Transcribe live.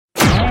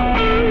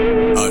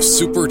a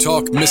Super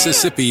Talk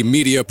Mississippi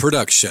media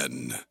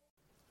production.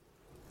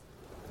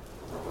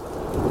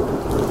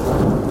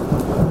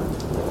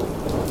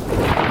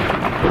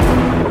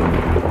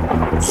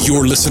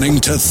 You're listening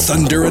to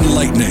Thunder and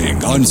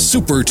Lightning on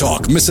Super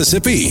Talk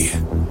Mississippi.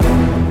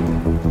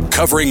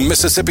 Covering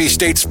Mississippi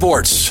State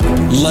sports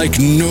like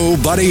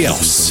nobody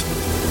else.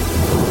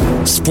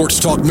 Sports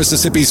Talk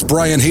Mississippi's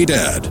Brian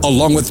Haydad,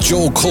 along with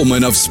Joel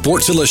Coleman of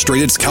Sports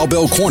Illustrated's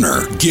Cowbell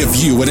Corner, give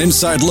you an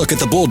inside look at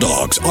the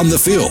Bulldogs on the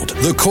field,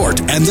 the court,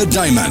 and the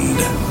diamond.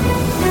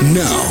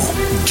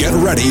 Now, get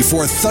ready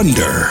for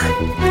Thunder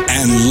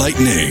and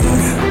Lightning.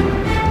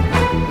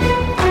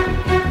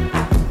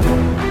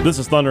 This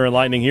is Thunder and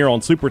Lightning here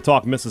on Super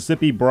Talk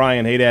Mississippi.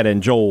 Brian Haydad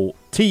and Joel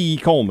T.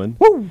 Coleman.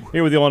 Woo!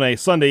 Here with you on a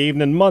Sunday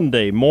evening,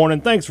 Monday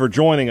morning. Thanks for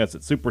joining us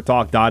at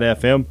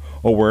supertalk.fm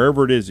or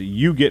wherever it is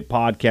you get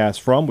podcasts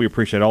from. We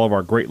appreciate all of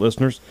our great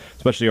listeners,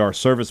 especially our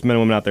servicemen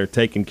and women out there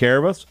taking care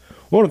of us.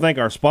 We want to thank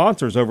our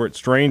sponsors over at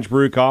Strange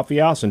Brew Coffee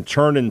House and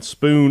Churn and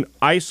Spoon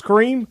Ice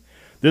Cream.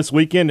 This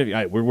weekend,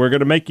 we're going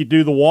to make you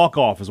do the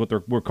walk-off is what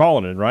we're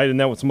calling it, right? Isn't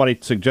that what somebody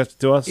suggested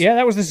to us? Yeah,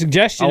 that was the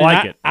suggestion. I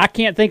like it. I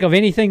can't think of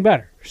anything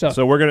better.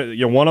 So we're going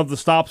to, one of the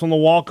stops on the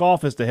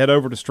walk-off is to head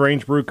over to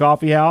Strange Brew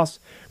Coffee House,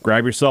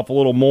 grab yourself a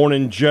little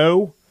Morning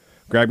Joe,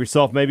 grab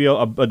yourself maybe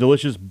a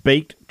delicious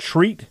baked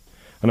treat.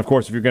 And, of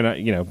course, if you're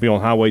going to be on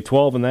Highway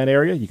 12 in that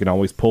area, you can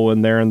always pull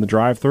in there in the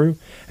drive-thru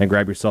and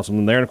grab yourself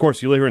something there. And, of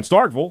course, you live here in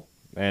Starkville,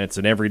 and it's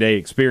an everyday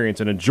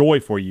experience and a joy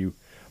for you,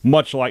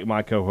 much like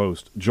my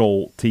co-host,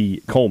 Joel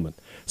T. Coleman.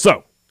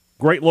 So,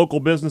 great local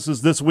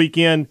businesses this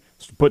weekend.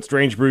 Put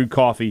Strange Brewed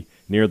Coffee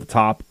near the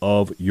top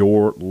of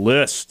your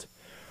list.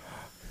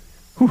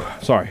 Whew,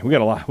 sorry, we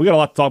got a lot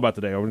to talk about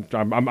today.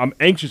 I'm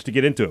anxious to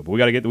get into it, but we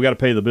got to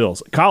pay the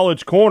bills.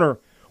 College Corner.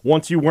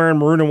 Once you wearing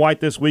maroon and white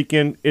this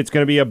weekend, it's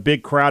going to be a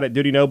big crowd at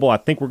Dudy Noble. I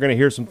think we're going to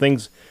hear some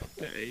things.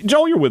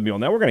 Joel, you're with me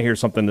on that. We're going to hear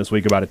something this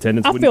week about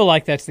attendance. I feel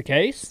like that's the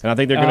case, and I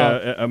think they're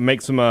going to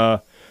make some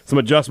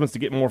adjustments to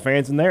get more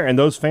fans in there, and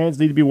those fans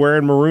need to be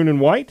wearing maroon and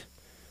white.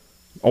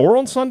 Or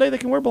on Sunday they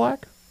can wear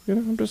black.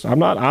 I'm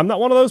not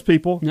one of those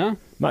people. No, I'm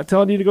not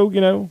telling you to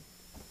go.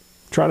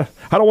 I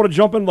don't want to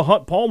jump into the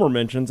Hunt Palmer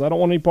mentions. I don't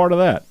want any part of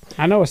that.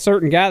 I know a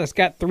certain guy that's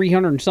got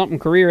 300 and something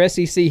career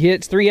SEC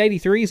hits,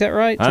 383. Is that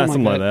right?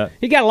 Something like that.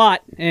 He got a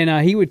lot,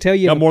 and he would tell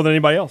you got more than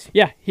anybody else.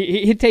 Yeah,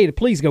 he'd tell you to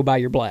please go buy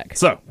your black.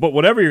 So, but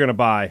whatever you're going to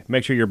buy,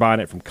 make sure you're buying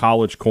it from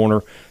College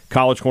Corner,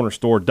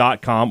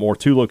 collegecornerstore.com, or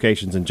 2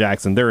 locations in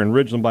Jackson. They're in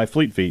Ridgeland by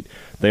Fleet Feet.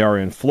 They are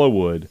in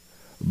Flowood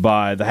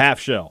by the Half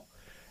Shell.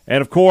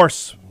 And, of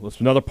course,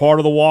 another part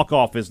of the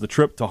walk-off is the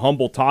trip to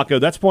Humble Taco.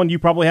 That's one you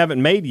probably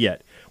haven't made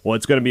yet. Well,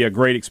 it's going to be a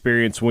great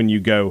experience when you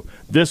go.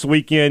 This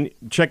weekend,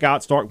 check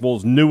out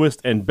Starkville's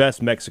newest and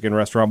best Mexican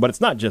restaurant. But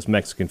it's not just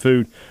Mexican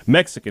food.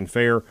 Mexican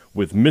fare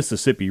with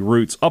Mississippi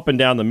roots. Up and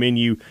down the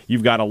menu,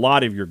 you've got a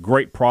lot of your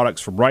great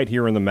products from right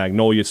here in the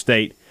Magnolia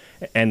State.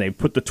 And they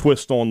put the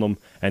twist on them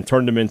and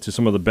turned them into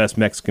some of the best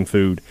Mexican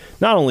food,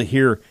 not only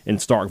here in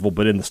Starkville,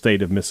 but in the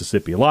state of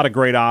Mississippi. A lot of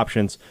great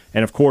options.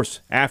 And, of course,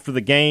 after the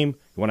game,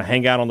 you want to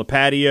hang out on the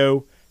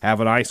patio,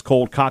 have an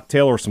ice-cold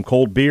cocktail or some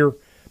cold beer.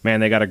 Man,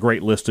 they got a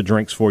great list of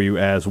drinks for you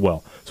as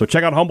well. So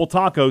check out Humble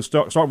Tacos,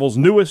 Starkville's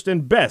newest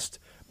and best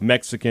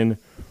Mexican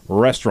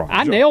restaurant.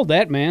 I nailed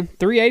that, man.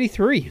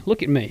 383.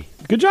 Look at me.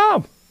 Good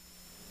job.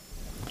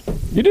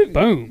 You did.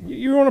 Boom.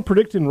 You're on a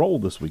predicting roll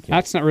this weekend.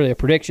 That's not really a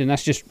prediction.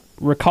 That's just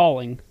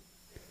recalling.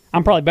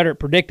 I'm probably better at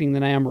predicting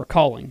than I am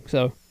recalling.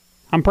 So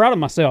I'm proud of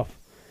myself.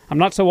 I'm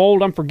not so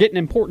old I'm forgetting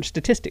important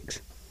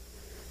statistics.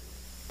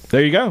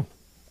 There you go.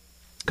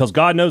 Because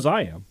God knows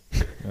I am.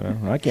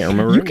 I can't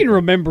remember. You can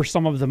remember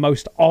some of the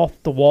most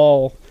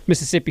off-the-wall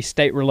Mississippi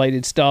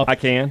State-related stuff. I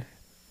can.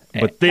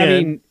 But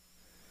then,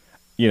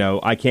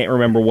 I can't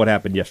remember what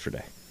happened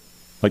yesterday.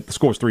 Like, the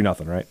score's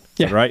 3-0, right?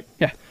 Yeah. Right?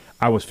 Yeah.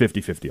 I was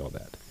 50-50 on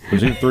that. It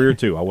was either 3 or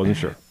 2. I wasn't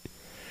sure.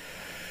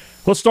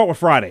 Let's start with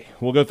Friday.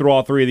 We'll go through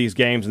all 3 of these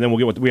games, and then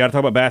we got to talk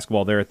about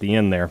basketball there at the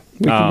end there.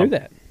 We can do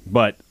that.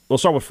 But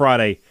let's start with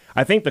Friday.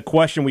 I think the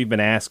question we've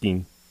been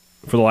asking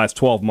for the last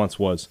 12 months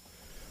was,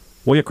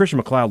 well, yeah,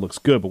 Christian McLeod looks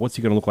good, but what's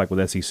he going to look like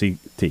with SEC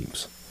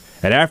teams?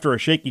 And after a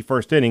shaky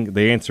first inning,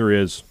 the answer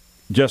is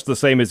just the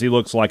same as he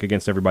looks like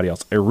against everybody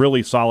else. A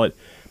really solid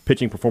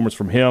pitching performance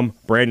from him.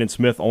 Brandon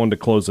Smith on to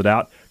close it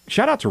out.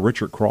 Shout out to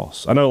Richard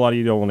Cross. I know a lot of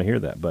you don't want to hear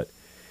that, but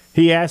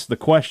he asked the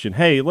question,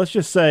 hey, let's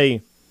just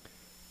say,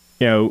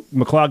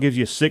 McLeod gives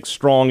you 6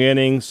 strong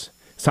innings.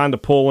 It's time to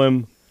pull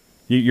him.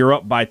 You're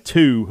up by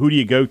 2. Who do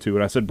you go to?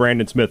 And I said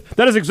Brandon Smith.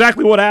 That is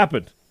exactly what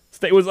happened.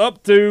 State was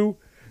up 2.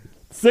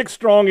 6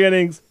 strong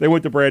innings. They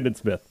went to Brandon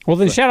Smith. Well,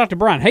 then shout out to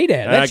Brian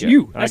Haydad. That's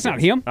you. That's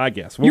not him. I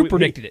guess. You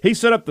predicted it. He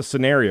set up the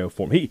scenario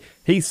for me.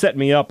 He set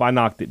me up. I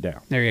knocked it down.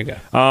 There you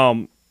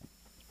go.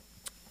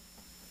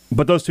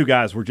 But those 2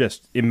 guys were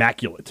just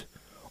immaculate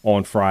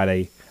on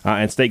Friday.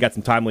 And State got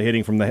some timely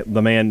hitting from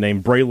the man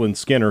named Braylon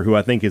Skinner, who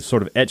I think has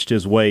sort of etched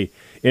his way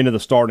into the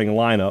starting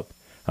lineup.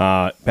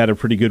 Had a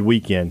pretty good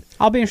weekend.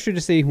 I'll be interested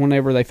to see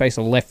whenever they face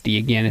a lefty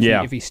again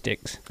if he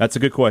sticks. That's a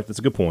good question. That's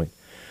a good point.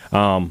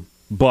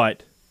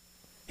 But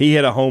he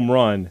hit a home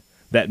run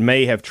that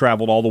may have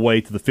traveled all the way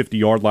to the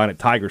 50-yard line at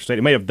Tiger State.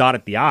 It may have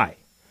dotted the I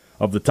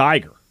of the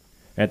Tiger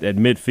at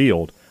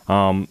midfield.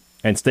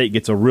 And State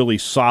gets a really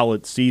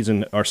solid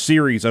season or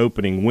series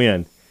opening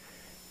win.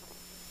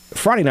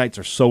 Friday nights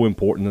are so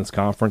important in this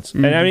conference.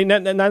 Mm-hmm. And I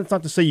mean, that's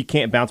not to say you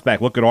can't bounce back.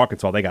 Look at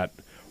Arkansas. They got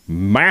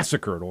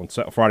massacred on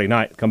Friday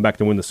night, come back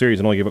to win the series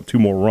and only give up 2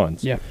 more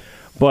runs. Yeah.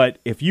 But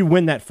if you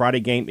win that Friday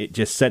game, it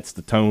just sets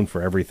the tone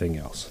for everything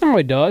else. Oh,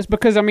 it does.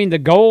 Because, I mean, the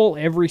goal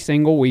every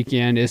single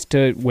weekend is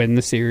to win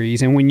the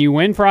series. And when you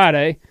win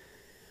Friday,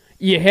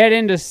 you head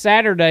into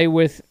Saturday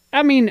with,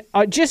 I mean,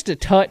 just a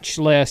touch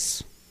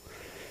less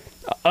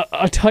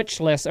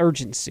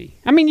urgency.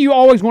 I mean, you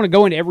always want to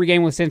go into every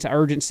game with a sense of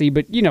urgency,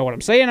 but you know what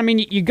I'm saying. I mean,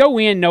 you go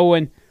in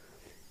knowing,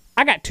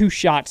 I got 2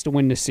 shots to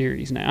win this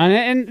series now.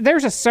 And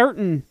there's a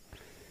certain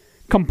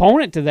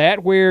component to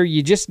that where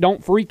you just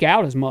don't freak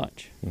out as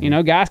much. Mm-hmm. You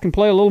know, guys can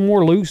play a little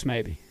more loose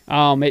maybe.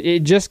 It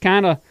just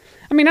kind of,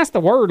 I mean, that's the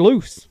word,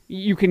 loose.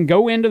 You can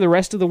go into the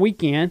rest of the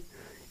weekend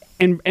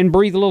and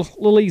breathe a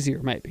little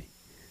easier maybe.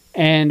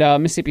 And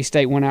Mississippi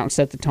State went out and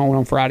set the tone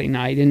on Friday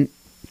night. And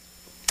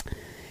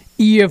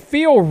you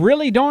feel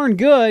really darn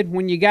good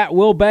when you got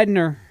Will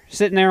Bednar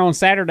sitting there on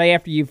Saturday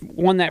after you've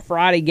won that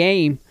Friday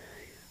game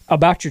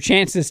about your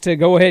chances to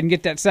go ahead and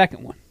get that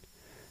second one.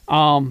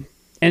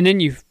 And then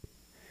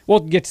we'll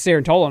get to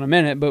Sarah Tola in a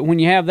minute, but when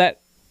you have that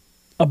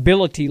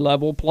ability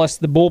level plus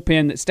the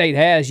bullpen that State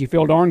has, you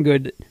feel darn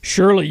good that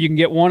surely you can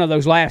get one of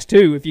those last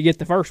 2 if you get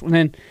the first one.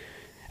 And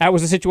that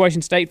was the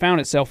situation State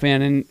found itself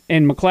in.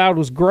 And McLeod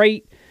was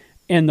great,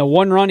 and the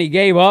 1 run he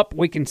gave up,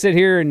 we can sit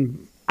here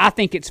and I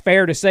think it's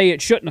fair to say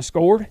it shouldn't have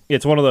scored.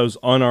 It's one of those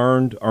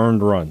unearned,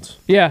 earned runs.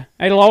 Yeah,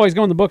 it'll always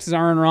go in the books as an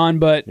earned run,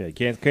 but yeah, you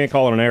can't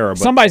call it an error. But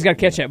somebody's got to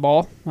catch that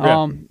ball,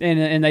 and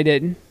they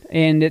didn't.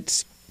 And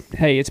it's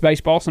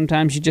baseball.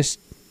 Sometimes you just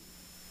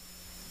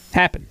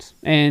happens.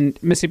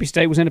 And Mississippi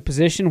State was in a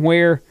position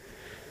where,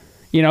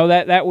 you know,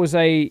 that was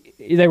they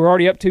were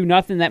already up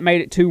 2-0. That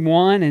made it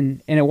 2-1,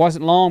 and it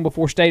wasn't long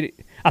before State.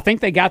 I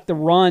think they got the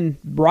run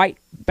right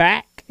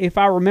back, if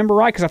I remember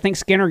right, because I think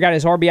Skinner got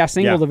his RBI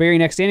single the very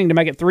next inning to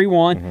make it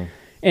 3-1. Mm-hmm.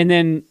 And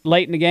then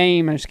late in the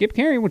game, and Skip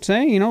Carey would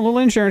say, you know, a little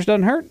insurance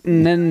doesn't hurt.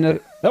 And then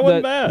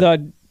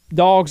the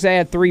Dogs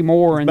add 3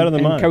 more and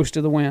coast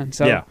to the win.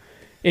 So, yeah.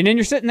 And then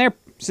you're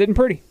sitting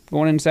pretty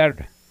going into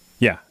Saturday.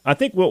 Yeah, I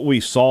think what we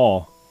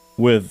saw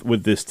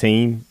with this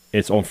team,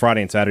 it's on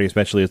Friday and Saturday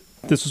especially,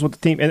 this is what the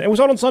team, and it was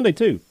on Sunday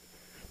too.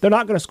 They're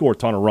not going to score a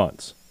ton of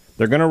runs.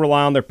 They're going to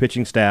rely on their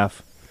pitching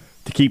staff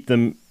to keep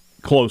them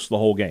close the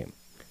whole game.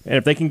 And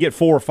if they can get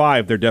 4 or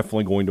 5, they're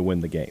definitely going to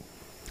win the game.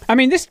 I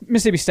mean, this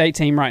Mississippi State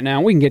team right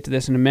now, we can get to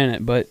this in a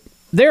minute, but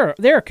they're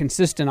a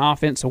consistent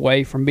offense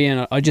away from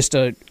being just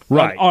a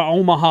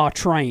Omaha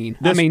train.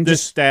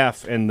 This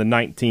staff and the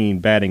 19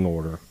 batting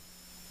order,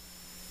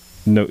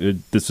 no,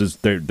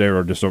 they're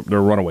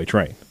a runaway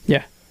train.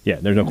 Yeah. Yeah,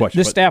 there's no question.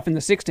 This staff in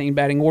the 16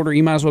 batting order,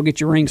 you might as well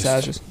get your ring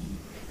sizes.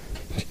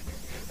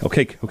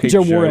 Okay,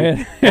 Joe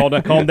Moorhead.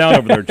 Calm down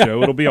over there,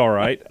 Joe. It'll be all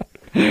right.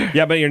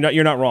 Yeah, but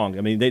you're not wrong.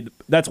 I mean,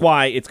 that's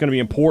why it's going to be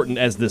important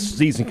as this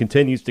season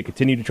continues to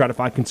try to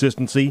find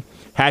consistency.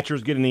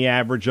 Hatcher's getting the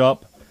average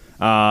up.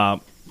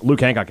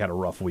 Luke Hancock had a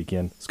rough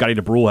weekend. Scotty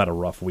DeBrule had a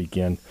rough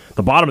weekend.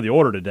 The bottom of the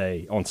order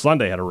today on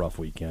Sunday had a rough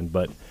weekend.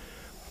 But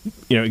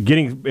you know,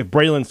 if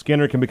Braylon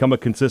Skinner can become a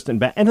consistent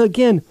bat, and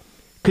again,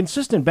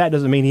 consistent bat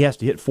doesn't mean he has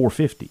to hit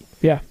 450.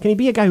 Yeah, can he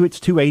be a guy who hits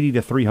 280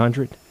 to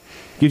 300?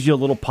 Gives you a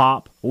little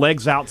pop,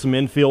 legs out some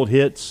infield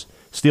hits.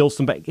 Steals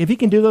some back. If he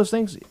can do those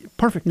things,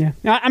 perfect. Yeah,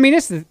 I mean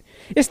it's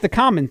the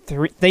common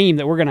theme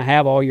that we're going to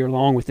have all year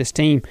long with this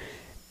team.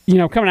 You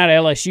know, coming out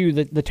of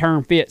LSU, the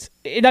term fits.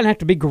 It doesn't have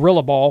to be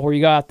gorilla ball where you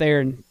go out there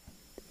and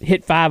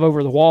hit 5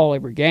 over the wall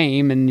every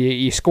game and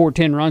you score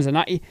 10 runs a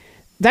night.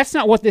 That's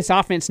not what this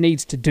offense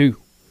needs to do.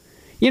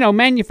 You know,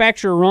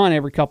 manufacture a run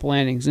every couple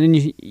innings, and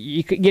then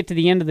you could get to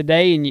the end of the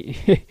day and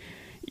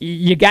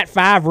you got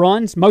 5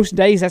 runs. Most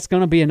days that's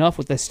going to be enough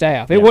with this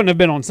staff. It wouldn't have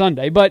been on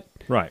Sunday, but.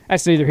 Right.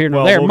 That's neither here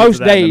nor there. We'll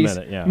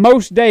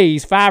most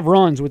days, 5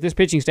 runs with this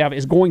pitching staff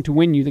is going to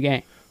win you the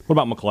game. What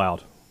about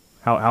McLeod?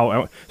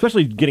 How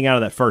especially getting out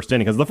of that first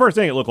inning, because the first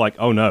inning it looked like,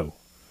 oh no,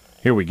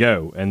 here we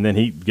go, and then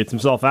he gets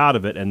himself out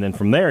of it, and then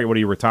from there,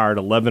 he retired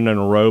 11 in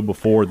a row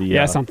before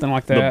the something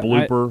like that, the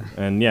blooper,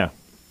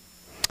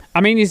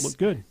 I mean he's looked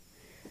good.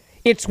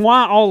 It's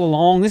why all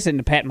along, this isn't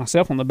to pat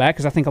myself on the back,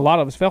 because I think a lot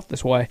of us felt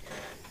this way.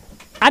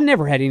 I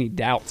never had any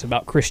doubts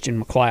about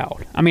Christian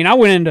McLeod. I mean, I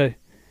went into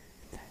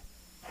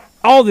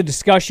all the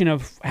discussion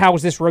of how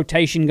is this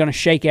rotation going to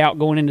shake out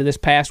going into this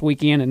past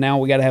weekend, and now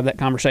we got to have that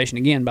conversation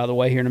again, by the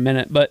way, here in a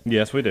minute. But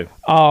yes, we do.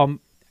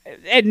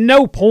 At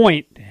no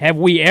point have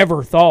we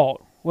ever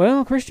thought,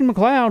 well, Christian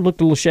McLeod looked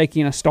a little shaky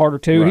in a start or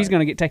two. Right. He's going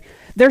to get taken.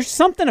 There's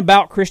something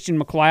about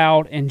Christian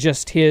McLeod and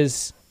just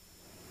his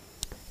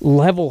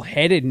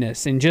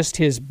level-headedness and just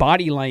his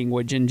body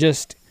language and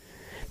just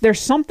there's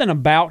something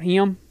about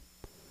him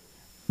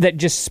that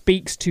just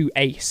speaks to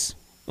ace.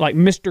 Like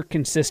Mr.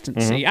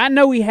 Consistency. Mm-hmm. I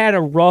know he had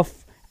a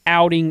rough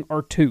outing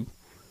or two,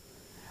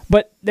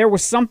 but there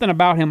was something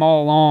about him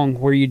all along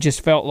where you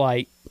just felt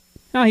like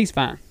no, he's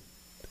fine.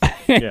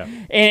 Yeah.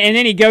 And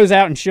then he goes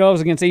out and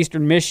shoves against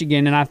Eastern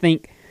Michigan, and I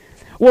think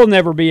we'll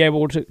never be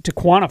able to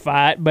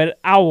quantify it, but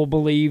I will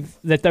believe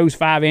that those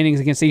 5 innings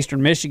against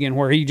Eastern Michigan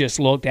where he just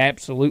looked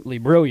absolutely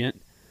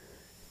brilliant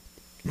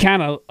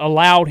kind of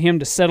allowed him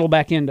to settle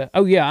back into,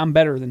 oh, yeah, I'm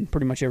better than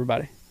pretty much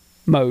everybody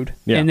mode.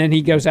 Yeah. And then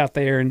he goes out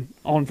there, and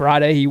on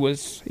Friday he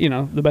was,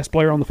 the best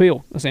player on the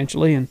field,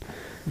 essentially,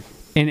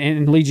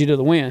 and leads you to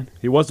the win.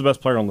 He was the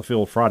best player on the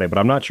field Friday, but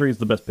I'm not sure he's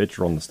the best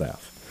pitcher on the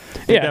staff.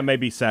 I think that may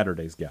be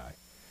Saturday's guy.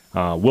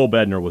 Will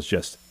Bednar was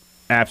just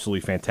absolutely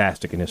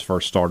fantastic in his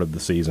first start of the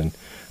season.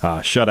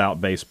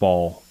 Shutout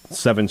baseball,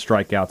 7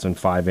 strikeouts in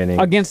 5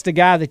 innings. Against a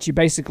guy that you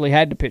basically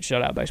had to pitch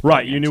shutout baseball.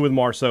 Right, against. you knew with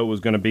Marceau it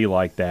was going to be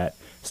like that.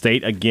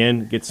 State,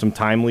 again, gets some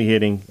timely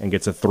hitting and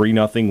gets a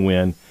 3-0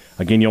 win.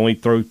 Again, you only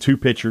throw 3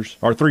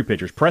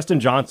 pitchers. Preston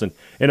Johnson,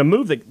 in a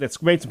move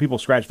that's made some people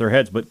scratch their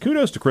heads, but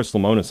kudos to Chris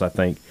Lemonis, I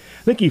think.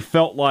 I think he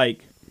felt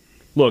like,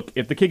 look,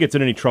 if the kid gets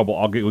in any trouble,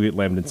 I'll get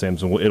Landon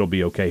Sims, and it'll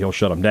be okay. He'll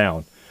shut him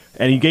down.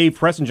 And he gave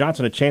Preston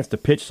Johnson a chance to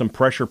pitch some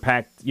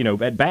pressure-packed,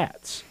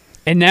 at-bats.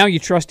 And now you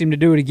trust him to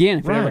do it again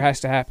if it ever has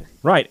to happen.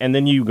 Right, and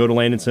then you go to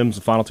Landon Sims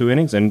the final 2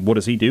 innings, and what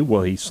does he do?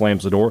 Well, he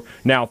slams the door.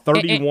 Now,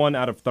 31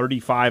 out of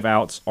 35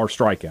 outs are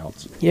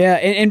strikeouts. Yeah,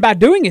 and by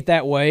doing it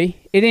that way,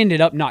 it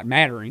ended up not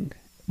mattering.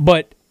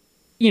 But,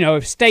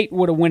 if State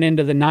would have went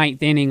into the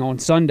 9th inning on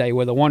Sunday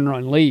with a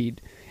 1-run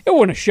lead, it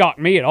wouldn't have shocked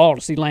me at all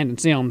to see Landon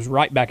Sims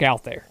right back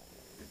out there.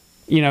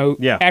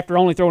 After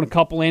only throwing a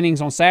couple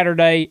innings on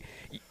Saturday,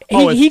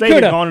 he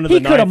could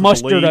have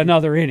mustered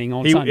another inning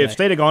on Sunday. If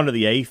State had gone to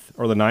the 8th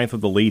or the 9th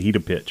of the lead, he'd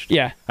have pitched.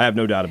 Yeah. I have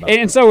no doubt about it.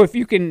 And so if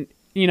you can,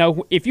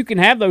 if you can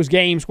have those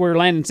games where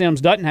Landon Sims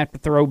doesn't have to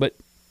throw, but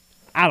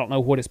I don't know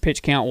what his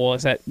pitch count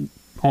was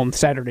on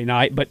Saturday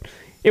night, but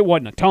it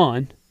wasn't a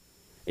ton.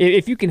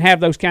 If you can have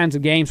those kinds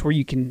of games where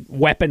you can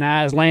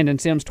weaponize Landon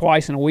Sims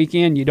twice in a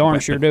weekend, you darn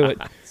sure do it.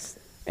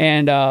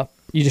 And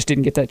you just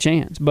didn't get that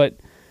chance. But,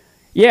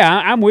 yeah,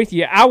 I'm with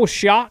you. I was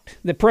shocked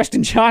that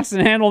Preston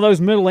Johnson handled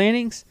those middle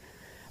innings.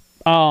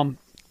 Not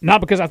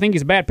because I think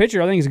he's a bad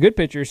pitcher. I think he's a good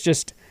pitcher. It's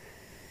just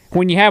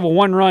when you have a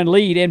 1-run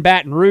lead in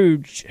Baton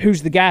Rouge,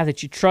 who's the guy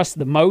that you trust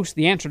the most?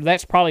 The answer to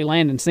that's probably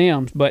Landon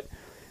Sims. But,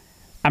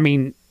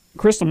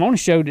 Chris Lemonis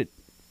showed that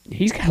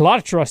he's got a lot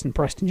of trust in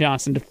Preston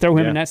Johnson to throw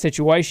him in that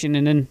situation.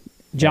 And then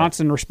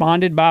Johnson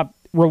responded by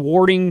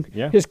rewarding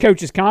his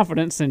coach's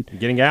confidence and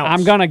getting outs.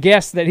 I'm going to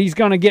guess that he's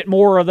going to get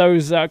more of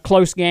those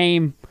close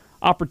game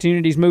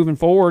opportunities moving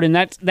forward. And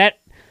that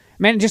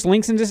it just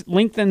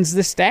lengthens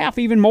the staff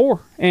even more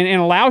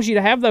and allows you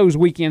to have those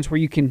weekends where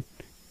you can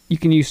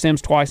use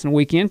Sims twice in a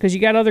weekend because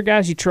you got other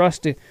guys you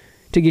trust to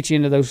get you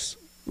into those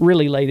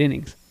really late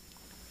innings.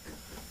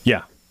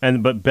 Yeah,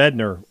 but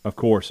Bednar, of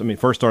course,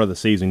 first start of the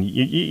season,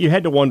 you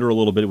had to wonder a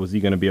little bit, was he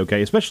going to be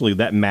okay, especially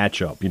that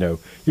matchup.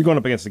 You're going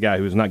up against a guy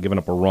who has not given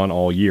up a run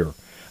all year,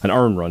 an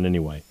earned run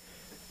anyway.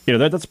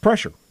 That's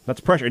pressure. That's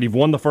pressure. And you've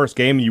won the first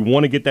game, and you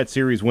want to get that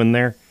series win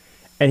there.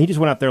 And he just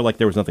went out there like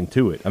there was nothing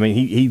to it.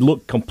 He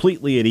looked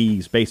completely at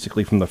ease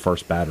basically from the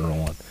first batter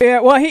on. Yeah,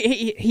 well,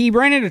 he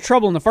ran into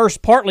trouble in the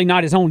first, partly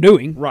not his own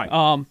doing. Right.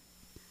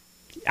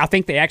 I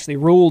think they actually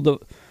ruled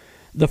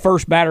the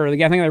first batter of the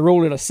game. I think they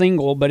ruled it a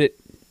single, but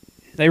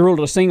they ruled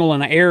it a single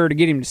and an error to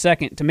get him to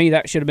second. To me,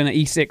 that should have been an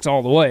E6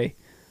 all the way.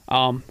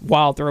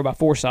 Wild throw by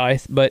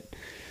Forsyth. But,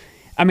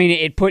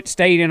 it put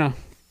State in a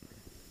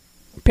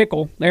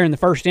pickle there in the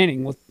first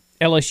inning with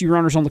LSU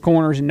runners on the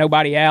corners and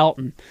nobody out.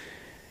 And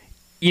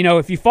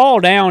if you fall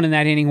down in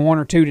that inning 1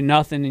 or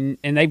 2-0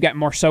 and they've got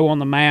Marceau on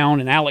the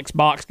mound and Alex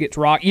Box gets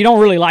rocked, you don't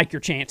really like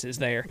your chances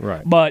there.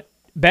 Right. But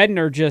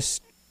Bednar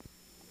just,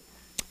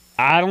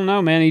 I don't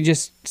know, man. He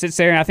just sits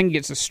there and I think he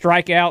gets a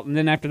strikeout and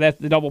then after that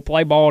the double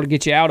play ball to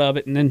get you out of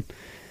it. And then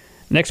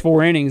next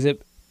 4 innings, they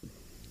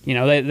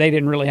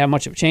didn't really have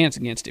much of a chance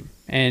against him.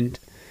 And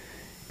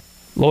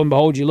lo and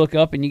behold, you look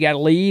up and you got a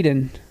lead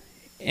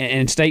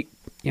and State,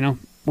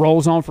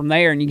 rolls on from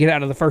there, and you get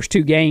out of the first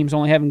 2 games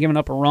only having given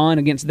up a run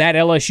against that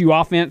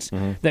LSU offense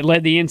that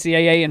led the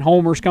NCAA in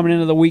homers coming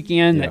into the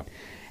weekend that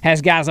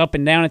has guys up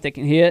and down that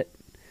can hit.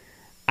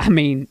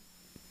 I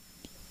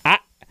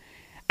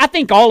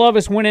think all of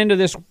us went into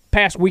this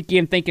past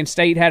weekend thinking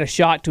State had a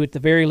shot to at the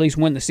very least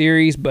win the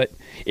series, but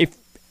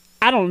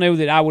I don't know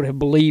that I would have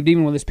believed,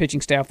 even with this pitching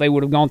staff, they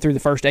would have gone through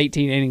the first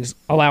 18 innings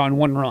allowing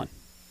 1 run.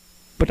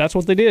 But that's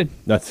what they did.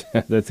 That's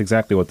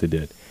exactly what they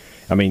did.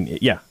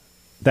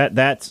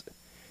 That's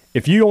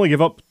if you only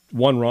give up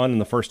 1 run in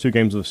the first 2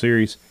 games of the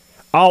series,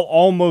 I'll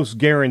almost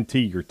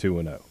guarantee you're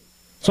 2-0.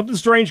 Something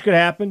strange could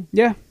happen.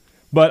 Yeah.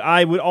 But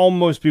I would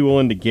almost be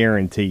willing to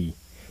guarantee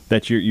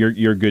that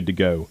you're good to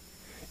go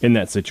in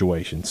that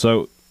situation.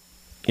 So,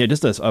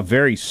 just a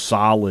very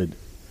solid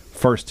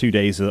first 2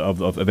 days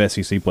of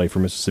SEC play for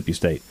Mississippi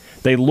State.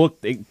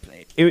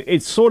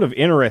 It's sort of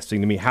interesting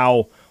to me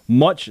how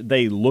much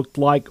they looked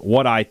like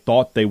what I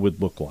thought they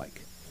would look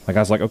like. Like I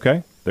was like,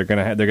 okay, they're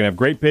gonna have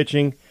great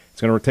pitching. It's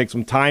going to take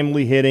some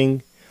timely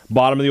hitting.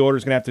 Bottom of the order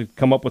is going to have to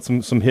come up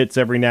with some hits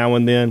every now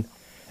and then.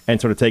 and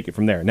sort of take it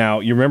from there. Now,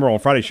 you remember on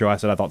Friday's show, I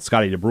said I thought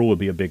Scotty DeBrule would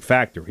be a big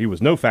factor. He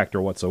was no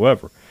factor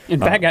whatsoever. In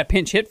fact, got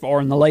pinch hit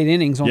for in the late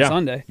innings on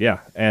Sunday. Yeah,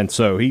 and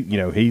so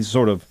he's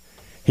sort of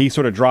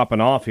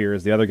dropping off here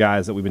as the other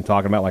guys that we've been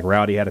talking about, like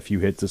Rowdy had a few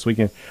hits this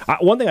weekend.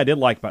 One thing I did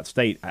like about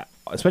State,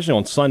 especially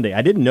on Sunday,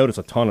 I didn't notice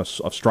a ton of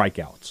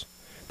strikeouts.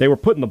 They were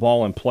putting the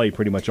ball in play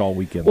pretty much all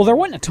weekend. Well, there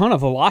wasn't a ton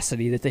of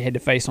velocity that they had to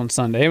face on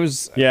Sunday. It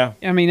was,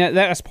 I mean,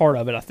 that's part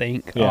of it, I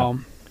think. Yeah.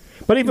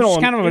 But even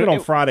on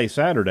Friday,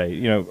 Saturday,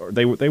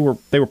 they were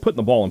putting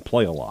the ball in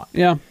play a lot.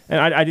 Yeah, and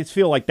I just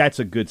feel like that's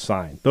a good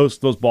sign. Those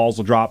balls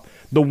will drop.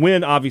 The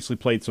wind obviously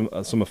played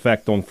some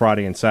effect on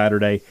Friday and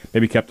Saturday.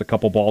 Maybe kept a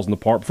couple balls in the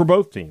park for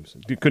both teams.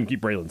 You couldn't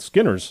keep Braylon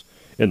Skinner's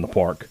in the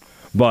park,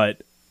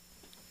 but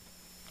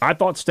I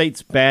thought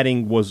State's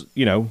batting was,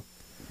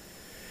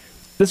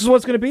 this is what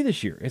it's going to be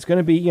this year. It's going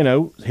to be,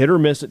 hit or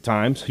miss at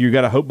times. You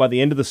got to hope by the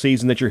end of the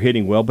season that you're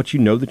hitting well, but you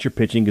know that your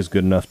pitching is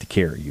good enough to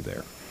carry you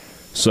there.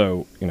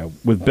 So,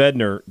 with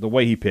Bednar, the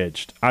way he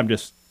pitched,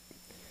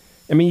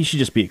 you should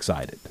just be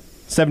excited.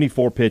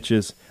 74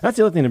 pitches. That's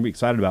the other thing to be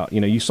excited about.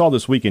 You saw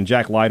this weekend,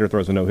 Jack Leiter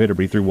throws a no-hitter,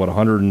 but he threw,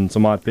 100 and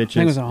some odd pitches?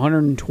 I think it was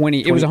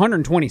 120. It was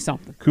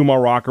 120-something.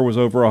 Kumar Rocker was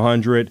over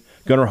 100.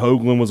 Gunnar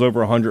Hoagland was over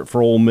 100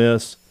 for Ole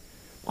Miss.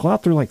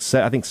 Cloud threw, I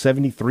think,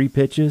 73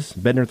 pitches.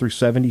 Bednar threw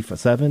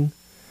 77.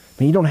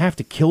 You don't have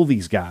to kill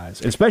these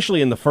guys,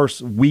 especially in the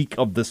first week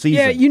of the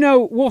season. Yeah,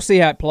 we'll see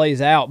how it plays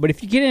out. But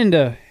if you get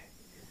into...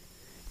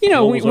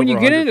 when you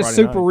get into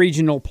super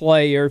regional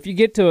play, or if you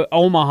get to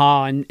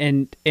Omaha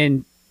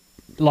and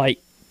like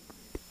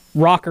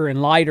Rocker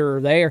and Leiter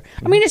are there,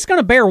 it's going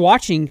to bear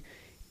watching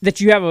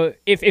that you have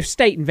if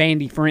State and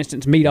Vandy, for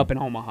instance, meet up in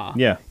Omaha.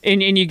 Yeah.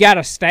 And you got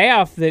a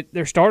staff that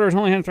their starters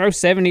only had to throw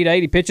 70 to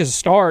 80 pitches a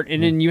start,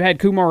 and then you had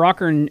Kumar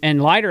Rocker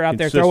and Leiter out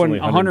there throwing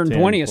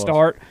 120 a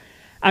start.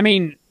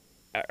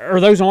 Are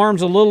those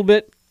arms a little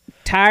bit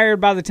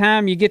tired by the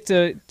time you get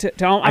to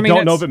I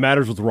don't know if it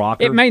matters with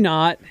Rocker. It may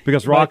not.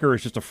 Because Rocker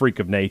is just a freak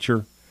of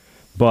nature.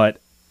 But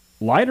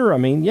Leiter,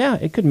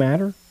 it could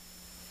matter.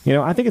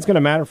 I think it's going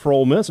to matter for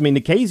Ole Miss.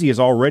 Nikhazy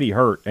is already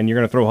hurt, and you're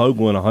going to throw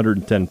Hoagland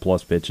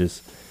 110-plus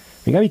pitches.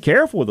 You got to be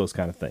careful with those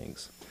kind of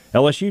things.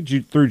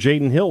 LSU threw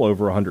Jaden Hill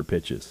over 100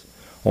 pitches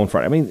on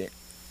Friday. You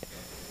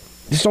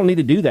just don't need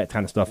to do that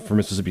kind of stuff for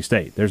Mississippi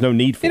State. There's no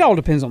need for it. It all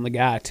depends on the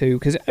guy, too.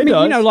 Because,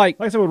 like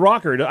I said with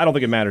Rocker, I don't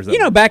think it matters that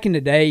much. Back in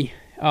the day,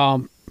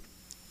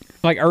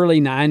 like early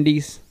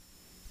 90s,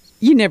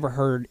 you never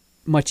heard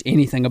much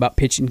anything about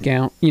pitch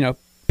count.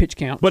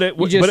 But it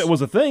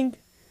was a thing. And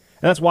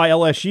that's why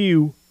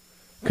LSU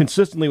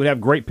consistently would have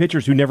great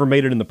pitchers who never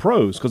made it in the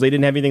pros because they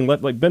didn't have anything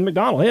left. Like Ben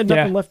McDonald, he had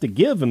nothing left to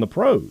give in the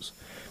pros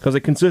because they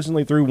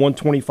consistently threw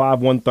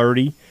 125,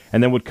 130,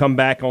 and then would come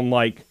back on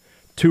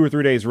 2 or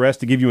 3 days rest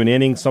to give you an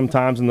inning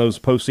sometimes in those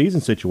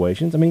postseason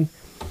situations.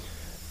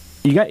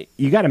 You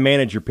got to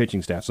manage your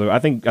pitching staff. So I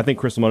think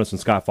Chris Lemonis and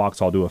Scott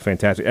Foxhall do a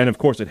fantastic. And of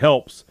course, it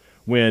helps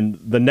when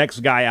the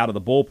next guy out of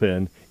the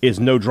bullpen is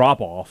no drop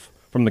off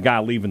from the guy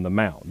leaving the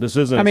mound. This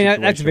isn't.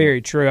 That's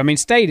very true.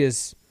 State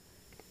is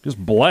just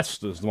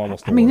blessed is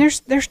almost.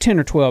 There's 10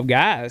 or 12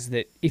 guys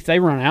that if they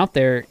run out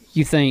there,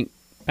 you think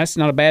that's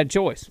not a bad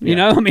choice.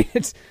 Yeah.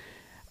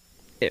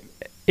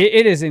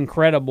 It is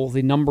incredible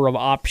the number of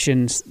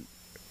options,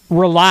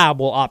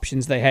 reliable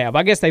options they have.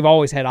 I guess they've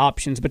always had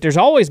options, but there's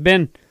always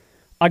been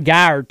a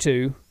guy or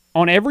two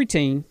on every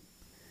team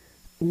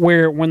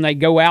where when they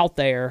go out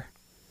there,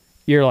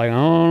 you're like, I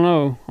don't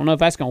know if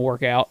that's going to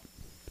work out.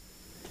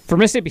 For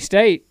Mississippi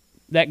State,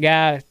 the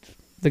guy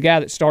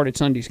that started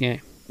Sunday's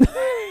game.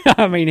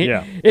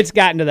 It's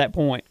gotten to that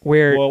point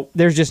where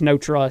there's just no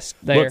trust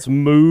there. Let's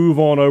move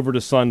on over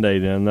to Sunday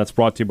then. That's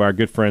brought to you by our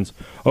good friends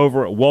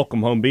over at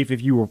Welcome Home Beef.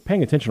 If you were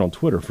paying attention on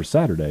Twitter for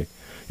Saturday,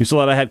 you saw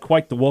that I had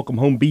quite the Welcome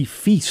Home Beef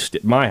feast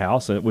at my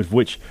house, with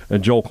which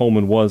Joel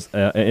Coleman was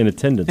in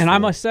attendance. And I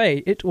must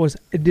say, it was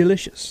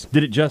delicious.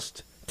 Did it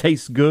just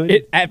taste good?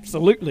 It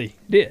absolutely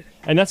did.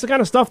 And that's the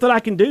kind of stuff that I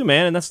can do,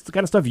 man, and that's the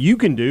kind of stuff you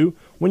can do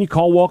when you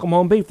call Welcome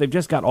Home Beef. They've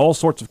just got all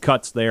sorts of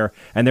cuts there,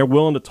 and they're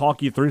willing to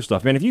talk you through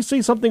stuff. Man, if you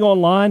see something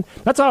online,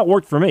 that's how it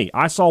worked for me.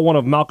 I saw one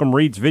of Malcolm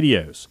Reed's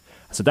videos.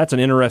 I said, that's an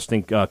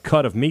interesting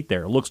cut of meat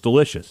there. It looks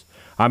delicious.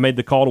 I made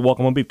the call to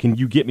Welcome Home Beef. Can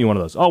you get me one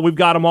of those? Oh, we've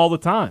got them all the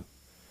time.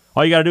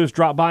 All you got to do is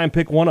drop by and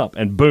pick one up,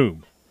 and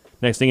boom.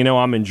 Next thing you know,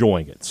 I'm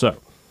enjoying it. So,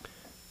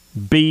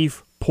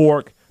 beef,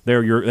 pork,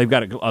 they've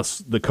got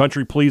the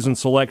country-pleasing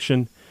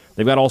selection.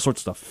 They've got all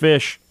sorts of stuff,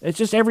 fish. It's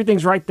just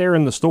everything's right there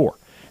in the store.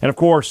 And, of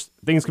course,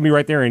 things can be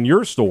right there in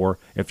your store.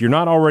 If you're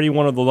not already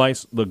one of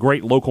the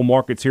great local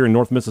markets here in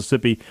North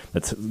Mississippi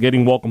that's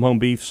getting Welcome Home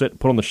Beef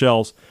put on the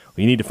shelves,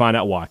 you need to find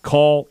out why.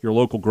 Call your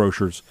local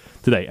grocers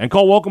today. And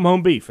call Welcome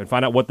Home Beef and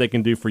find out what they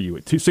can do for you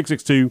at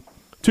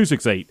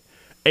 662-268-8148.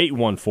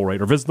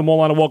 Or visit them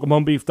online at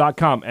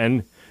welcomehomebeef.com.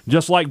 And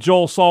just like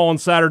Joel saw on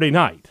Saturday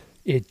night,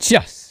 it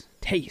just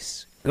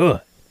tastes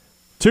good.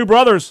 Two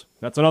Brothers,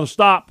 that's another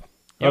stop.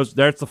 Yep.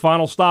 That's the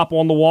final stop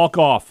on the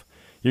walk-off.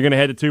 You're going to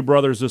head to Two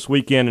Brothers this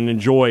weekend and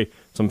enjoy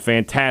some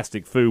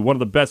fantastic food. One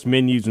of the best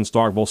menus in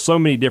Starkville. So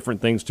many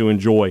different things to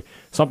enjoy.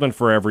 Something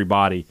for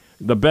everybody.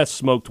 the best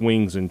smoked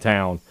wings in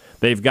town.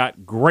 They've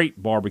got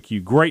great barbecue,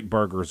 great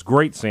burgers,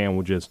 great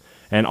sandwiches,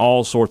 and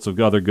all sorts of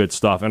other good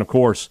stuff. And, of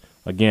course,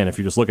 again, if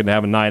you're just looking to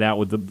have a night out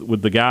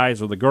with the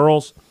guys or the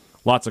girls,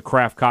 lots of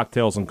craft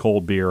cocktails and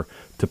cold beer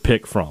to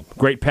pick from.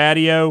 Great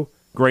patio,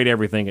 great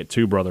everything at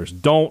Two Brothers.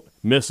 Don't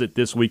miss it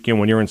this weekend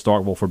when you're in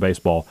Starkville for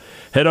baseball.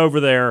 Head over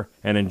there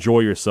and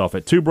enjoy yourself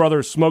at Two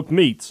Brothers Smoked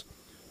Meats,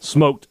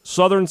 smoked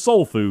Southern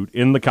soul food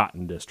in the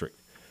Cotton District.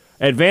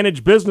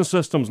 Advantage Business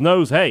Systems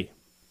knows, hey,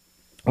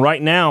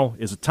 right now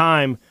is a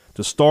time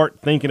to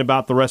start thinking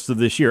about the rest of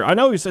this year. I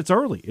know it's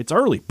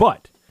early,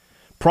 but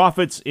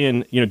profits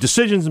in,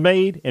 decisions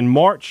made in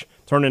March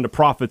turn into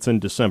profits in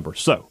December.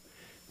 So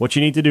what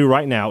you need to do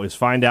right now is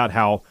find out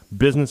how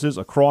businesses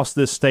across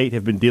this state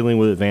have been dealing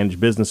with Advantage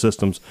Business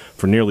Systems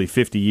for nearly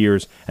 50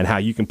 years and how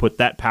you can put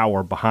that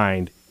power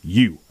behind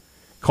you.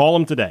 Call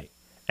them today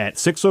at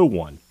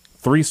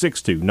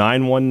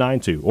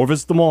 601-362-9192 or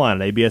visit them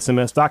online at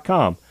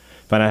absms.com.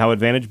 Find out how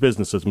Advantage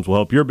Business Systems will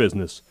help your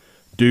business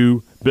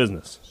do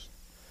business.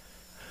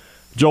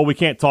 Joel, we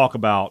can't talk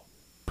about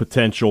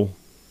potential.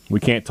 We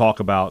can't talk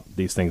about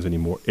these things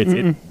anymore.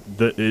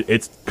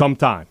 It's come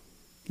time.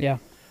 Yeah.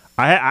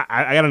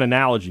 I got an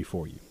analogy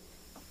for you.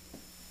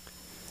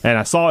 And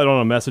I saw it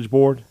on a message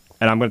board,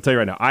 and I'm going to tell you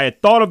right now, I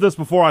had thought of this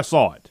before I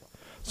saw it.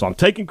 So I'm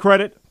taking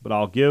credit, but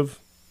I'll give,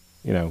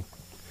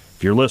 if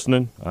you're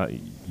listening,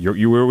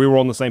 we were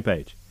on the same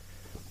page.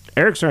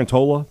 Eric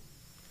Sarantola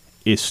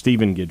is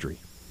Stephen Guidry.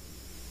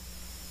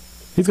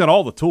 He's got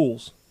all the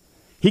tools.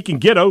 He can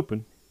get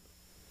open,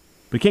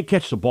 but he can't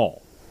catch the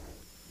ball.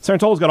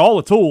 Sarantola's got all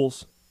the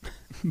tools.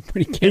 But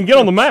he can get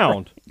on the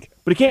mound,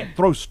 but he can't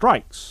throw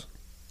strikes.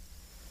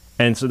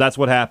 And so that's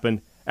what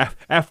happened.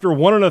 After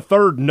 1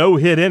 1/3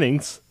 no-hit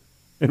innings,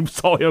 and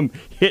saw him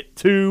hit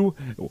 2,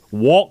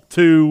 walk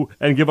 2,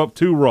 and give up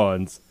 2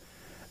 runs,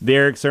 the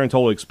Eric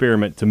Sarantola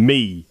experiment, to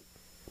me,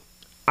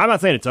 I'm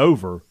not saying it's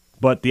over,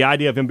 but the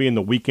idea of him being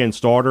the weekend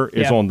starter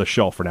is on the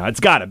shelf for now. It's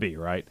got to be,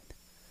 right?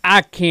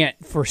 I can't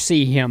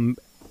foresee him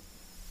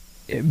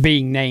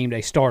being named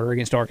a starter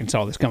against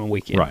Arkansas this coming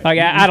weekend. Right. Like,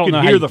 I don't know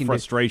how you can hear the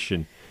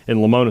frustration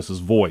in Lemonis's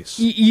voice.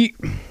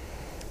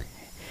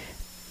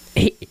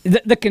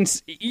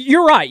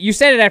 You're right. You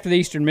said it after the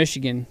Eastern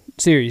Michigan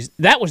series.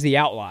 That was the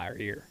outlier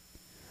here.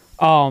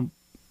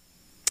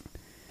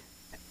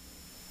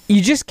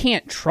 You just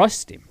can't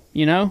trust him,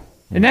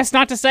 And that's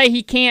not to say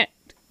he can't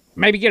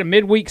maybe get a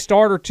midweek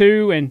start or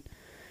two and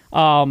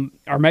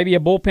or maybe a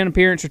bullpen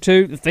appearance or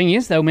two. The thing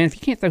is, though, man, if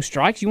you can't throw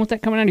strikes, you want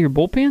that coming out of your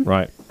bullpen?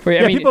 Right.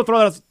 I mean, people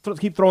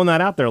keep throwing that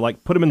out there,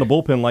 like put him in the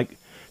bullpen. Like,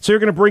 so you're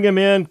going to bring him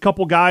in,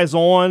 couple guys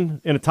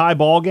on in a tie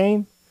ball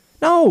game?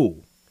 No.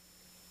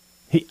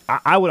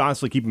 I would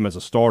honestly keep him as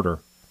a starter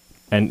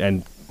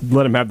and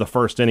let him have the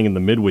first inning in the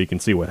midweek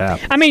and see what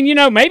happens. I mean,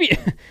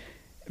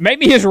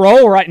 maybe his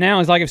role right now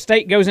is like if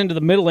State goes into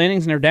the middle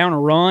innings and they're down a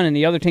run and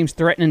the other team's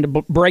threatening to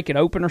break it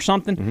open or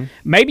something,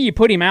 maybe you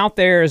put him out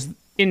there as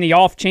in the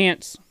off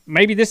chance.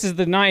 Maybe this is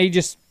the night he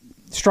just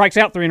strikes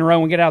out 3 in a row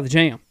and get out of the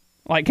jam,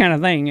 like kind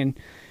of thing. And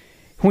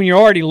when you're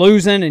already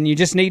losing and you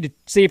just need to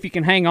see if you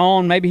can hang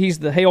on, maybe he's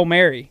the Hail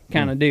Mary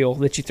kind of deal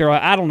that you throw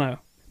out. I don't know.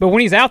 But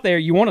when he's out there,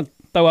 you want to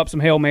throw up some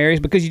Hail Marys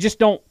because you just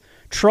don't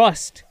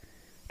trust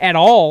at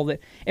all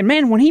that. And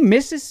man, when he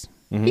misses,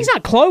 he's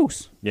not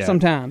close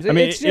sometimes. I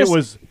mean,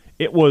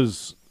 it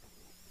was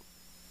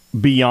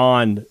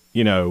beyond,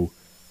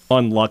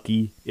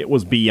 unlucky. It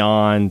was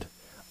beyond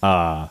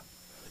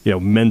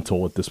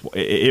mental at this point.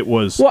 It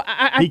was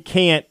he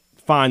can't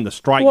find the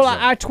strike zone.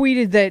 I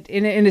tweeted that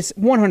and it's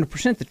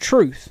 100% the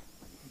truth.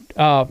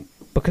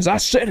 Because I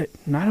said it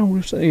and I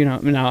don't say,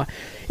 no.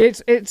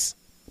 It's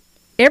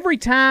every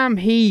time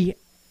he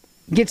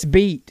gets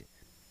beat,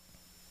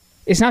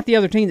 it's not the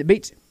other team that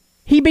beats him.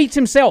 He beats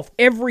himself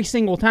every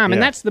single time. And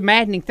that's the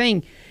maddening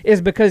thing is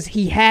because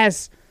he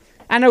has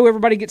 – I know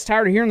everybody gets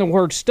tired of hearing the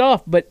word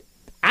stuff, but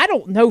I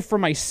don't know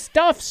from a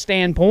stuff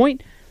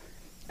standpoint,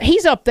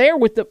 he's up there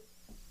with the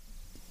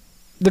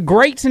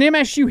greats in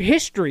MSU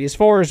history as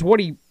far as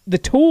the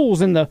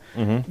tools and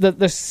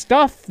the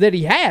stuff that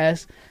he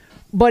has.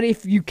 But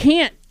if you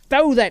can't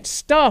throw that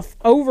stuff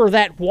over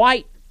that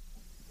white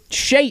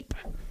shape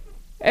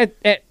at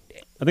I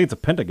think it's a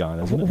pentagon,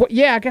 isn't it?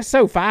 Yeah, I guess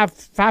so.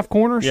 Five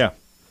corners. Yeah.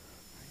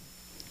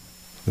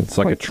 It's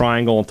like a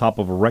triangle on top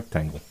of a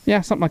rectangle. Yeah,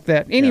 something like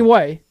that.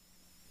 Anyway,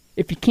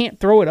 if you can't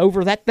throw it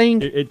over that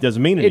thing, it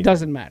doesn't mean anything. It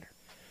doesn't matter.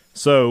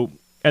 So,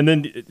 and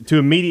then to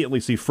immediately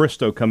see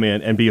Fristow come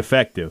in and be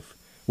effective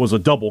was a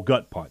double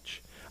gut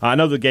punch. I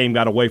know the game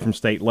got away from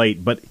State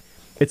late, but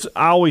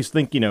I always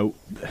think,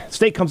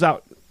 State comes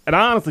out, and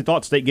I honestly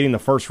thought State getting the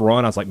first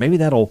run, I was like, maybe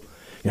that'll,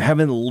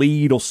 having the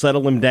lead will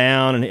settle him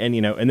down,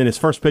 and then his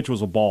first pitch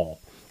was a ball.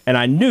 And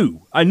I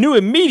knew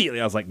immediately,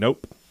 I was like,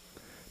 nope,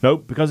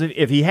 because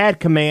if he had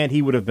command,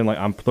 he would have been like,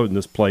 I'm putting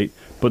this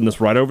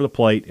right over the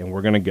plate, and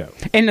we're going to go.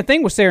 And the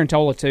thing with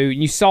Sarantola, too,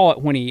 you saw it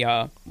when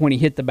he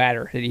hit the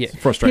batter that he hit.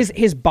 Frustration.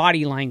 His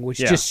body language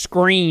just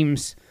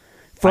screams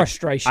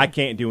frustration. I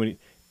can't do anything.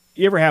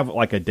 you ever have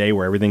like a day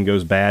where everything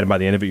goes bad and by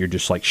the end of it you're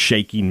just like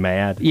shaking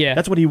mad? Yeah.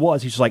 That's what he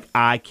was. He's just like,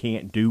 I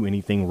can't do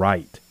anything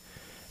right.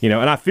 And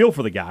I feel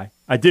for the guy.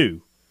 I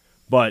do.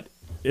 But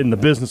in the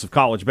business of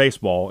college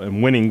baseball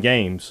and winning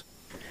games,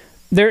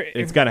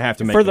 it's got to have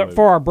to make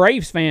for our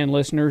Braves fan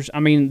listeners. I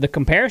mean, the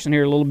comparison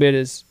here a little bit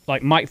is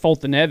like Mike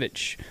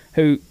Foltynewicz,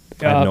 who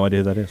I have no idea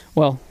who that is.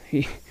 Well,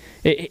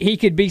 he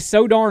could be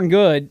so darn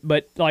good,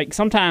 but like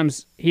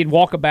sometimes he'd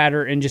walk a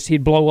batter and just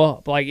he'd blow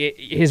up. Like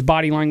his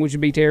body language would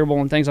be terrible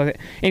and things like that.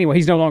 Anyway,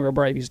 he's no longer a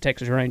Brave; he's a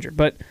Texas Ranger.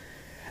 But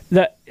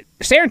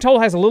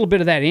Cerantola has a little bit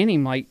of that in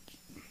him. Like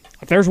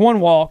if there's one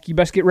walk, you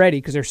best get ready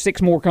because there's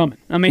 6 more coming.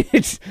 I mean,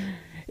 it's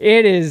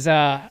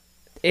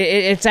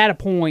at a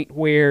point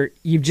where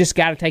you've just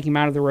got to take him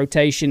out of the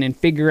rotation and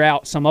figure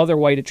out some other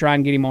way to try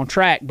and get him on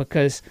track.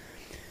 Because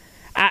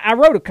I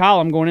wrote a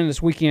column going in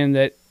this weekend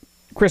that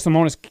Chris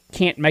Lemonis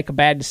can't make a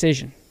bad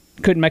decision.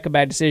 Couldn't make a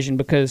bad decision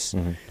because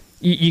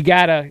you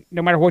got to,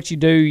 no matter what you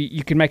do,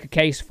 you can make a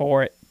case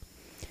for it.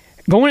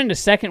 Going into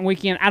second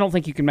weekend, I don't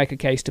think you can make a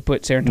case to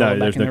put Cerantola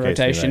back in the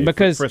rotation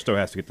because Fristow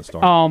has to get the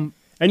start.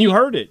 And you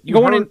heard it.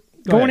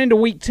 Going into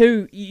week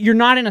 2, you're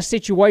not in a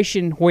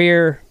situation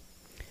where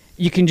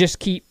you can just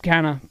keep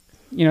kind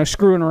of,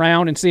 screwing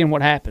around and seeing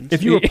what happens.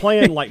 If you were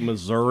playing like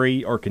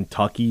Missouri or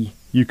Kentucky,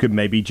 you could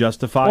maybe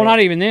justify it. Well,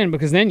 not even then,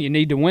 because then you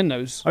need to win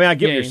those. I mean, I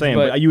get what you're saying,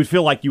 but you would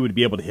feel like you would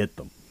be able to hit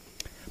them.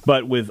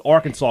 But with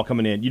Arkansas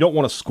coming in, you don't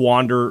want to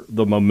squander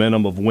the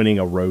momentum of winning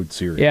a road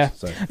series. Yeah.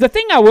 So. The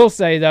thing I will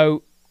say,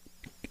 though,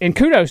 and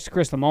kudos to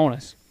Chris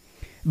Lemonis,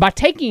 by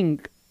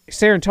taking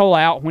Cerantola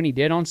out when he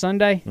did on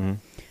Sunday,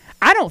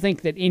 I don't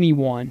think that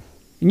anyone,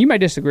 and you may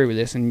disagree with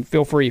this, and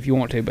feel free if you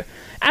want to, but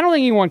I don't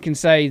think anyone can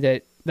say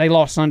that they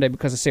lost Sunday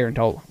because of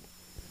Cerantola.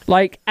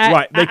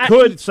 They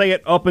could say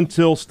it up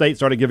until State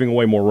started giving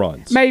away more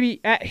runs.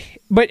 Maybe,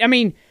 but I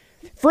mean,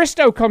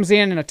 Fristow comes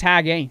in a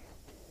tie game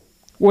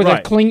with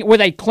a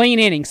clean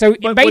inning. So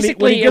but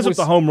basically, when he gives up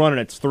the home run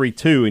and it's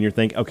 3-2, and you're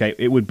thinking, okay,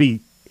 it would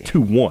be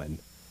 2-1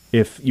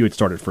 if you had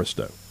started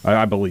Fristow.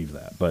 I believe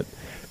that, but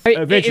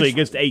eventually it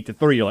gets to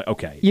 8-3. You're like,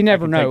 okay, you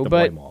never know, take the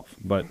blame off.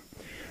 But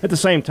at the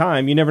same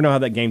time, you never know how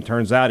that game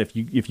turns out. If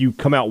you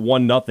come out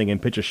 1-0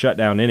 and pitch a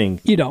shutdown inning,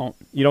 you don't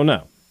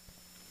know.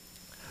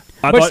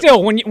 But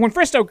still, when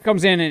Fristow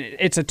comes in and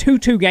it's a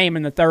 2-2 game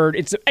in the third,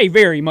 it's a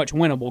very much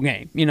winnable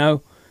game.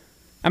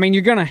 I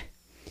mean,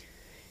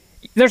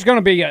 there's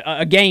gonna be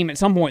a game at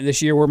some point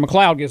this year where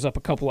McLeod gives up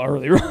a couple of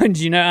early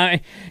runs.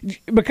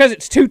 Because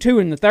it's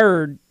 2-2 in the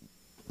third.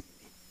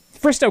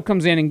 Fristow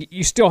comes in and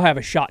you still have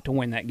a shot to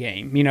win that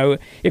game.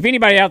 If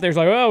anybody out there's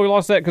like, oh, we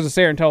lost that because of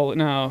Cerantola.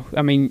 No,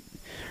 I mean,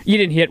 you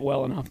didn't hit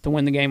well enough to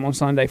win the game on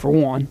Sunday for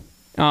one.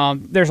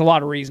 There's a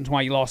lot of reasons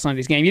why you lost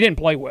Sunday's game. You didn't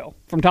play well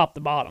from top to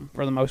bottom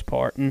for the most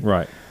part.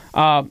 Right.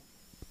 But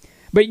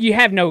you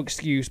have no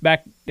excuse. I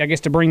guess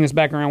to bring this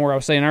back around where I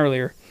was saying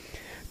earlier,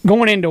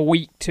 going into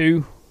week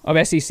 2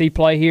 of SEC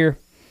play here,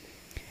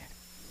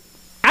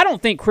 I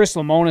don't think Chris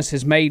Lemonis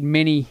has made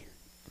many,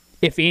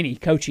 if any,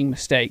 coaching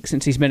mistakes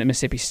since he's been at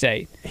Mississippi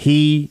State.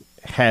 He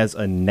has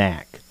a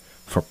knack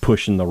for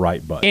pushing the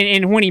right button.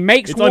 And when he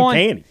makes it's one,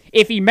 uncanny.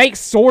 If he makes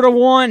sort of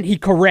one, he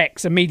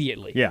corrects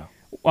immediately. Yeah.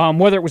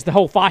 Whether it was the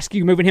whole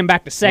Foscue moving him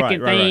back to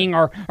second thing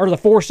or the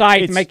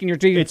foresight making your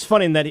team. It's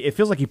funny in that it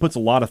feels like he puts a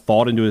lot of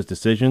thought into his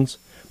decisions,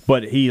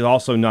 but he's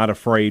also not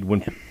afraid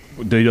when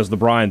he does the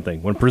Brian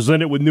thing. When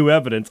presented with new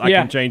evidence, I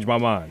can change my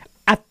mind.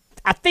 I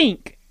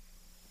think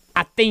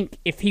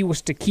if he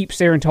was to keep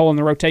Cerantola in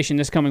the rotation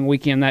this coming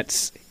weekend,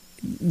 that's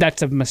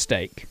a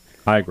mistake.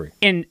 I agree.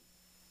 And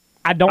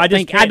I don't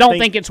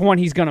think it's one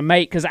he's going to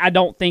make because I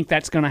don't think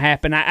that's going to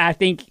happen. I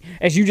think,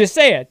 as you just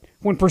said,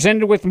 when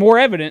presented with more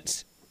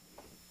evidence,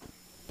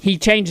 he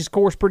changes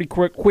course pretty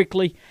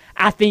quickly.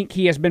 I think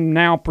he has been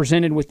now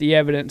presented with the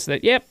evidence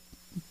that, yep,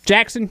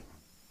 Jackson,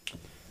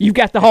 you've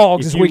got the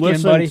Hogs this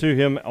weekend, buddy. If you listen to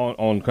him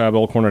on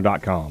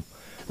CrabAbleCorner.com,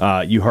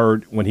 you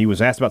heard when he was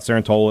asked about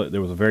Cerantola,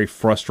 there was a very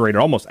frustrated,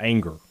 almost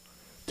anger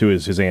to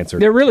his answer.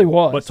 There really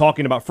was. But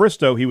talking about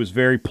Fristow, he was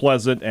very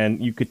pleasant,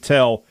 and you could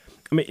tell.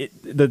 I mean,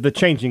 the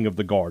changing of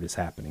the guard is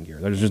happening here.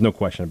 There's just no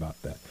question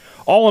about that.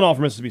 All in all,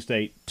 for Mississippi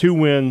State, 2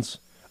 wins,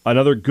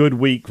 another good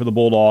week for the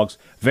Bulldogs.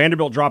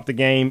 Vanderbilt dropped the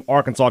game.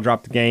 Arkansas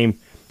dropped the game.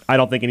 I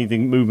don't think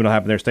anything movement will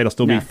happen there. State will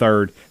still be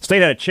third.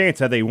 State had a chance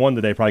had they won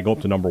today, probably go up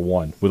to number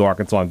 1 with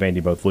Arkansas and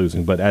Vandy both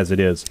losing. But as it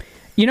is,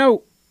 in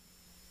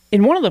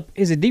one of the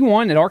is it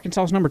D1 that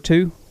Arkansas is number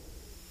 2?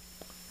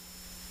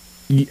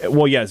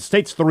 Well, yeah,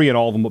 State's 3 in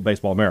all of them but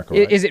Baseball America,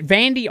 right? Is it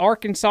Vandy,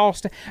 Arkansas?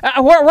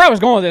 Where I was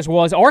going with this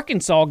was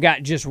Arkansas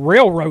got just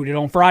railroaded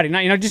on Friday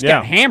night.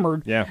 Got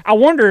hammered. Yeah. I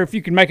wonder if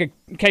you can make a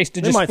case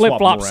to just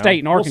flip-flop State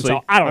and Arkansas.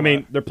 We'll I don't know. I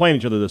mean, they're playing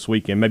each other this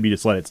weekend. Maybe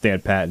just let it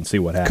stand pat and see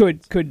what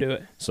happens. Could do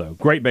it. So,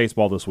 great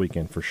baseball this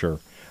weekend for sure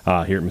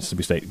here at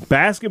Mississippi State.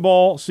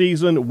 Basketball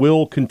season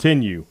will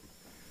continue.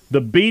 The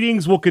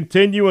beatings will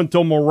continue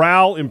until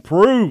morale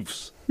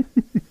improves.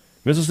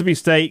 Mississippi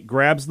State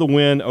grabs the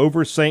win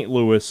over St.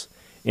 Louis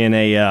in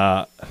a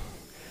all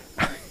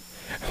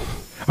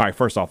right,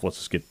 first off,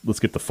 let's get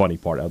the funny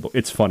part out of it.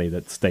 It's funny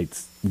that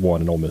State's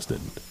won and Ole Miss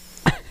didn't.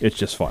 It's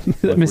just fun.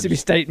 Mississippi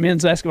State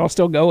men's basketball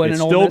still going.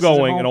 It's and still Ole Miss is at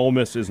going, home. and Ole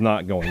Miss is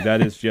not going.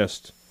 That is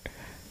just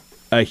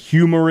a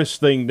humorous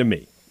thing to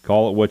me.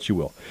 Call it what you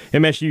will.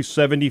 MSU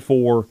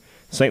 74,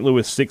 St.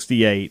 Louis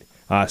 68.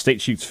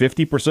 State shoots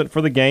 50%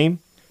 for the game,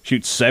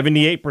 shoots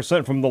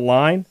 78% from the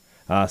line.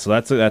 So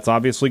that's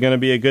obviously going to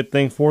be a good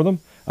thing for them.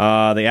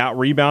 They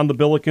out-rebound the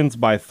Billikens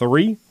by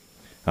 3.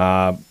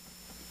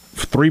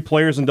 3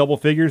 players in double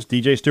figures.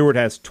 DJ Stewart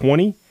has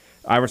 20.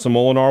 Iverson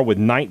Molinar with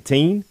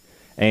 19.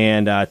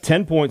 And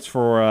 10 points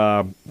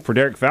for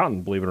Derek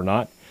Fountain, believe it or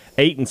not.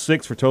 8 and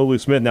 6 for Tolu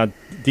Smith. Now,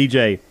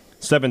 DJ,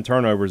 7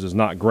 turnovers is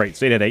not great.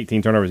 State had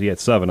 18 turnovers. He had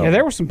 7 of them. Yeah,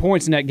 there were some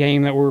points in that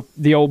game that were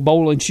the old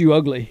bowl and shoe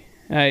ugly.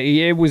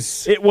 It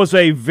was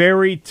a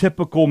very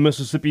typical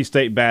Mississippi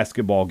State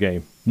basketball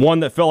game. One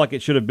that felt like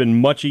it should have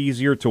been much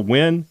easier to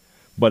win,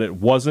 but it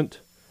wasn't.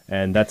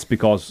 And that's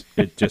because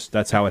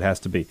that's how it has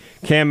to be.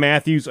 Cam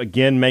Matthews,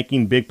 again,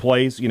 making big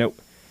plays. You know,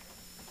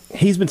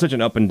 he's been such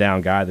an up and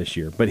down guy this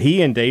year. But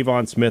he and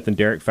Davon Smith and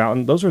Derek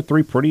Fountain, those are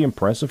 3 pretty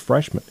impressive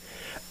freshmen.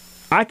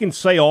 I can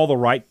say all the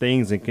right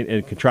things and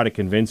can try to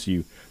convince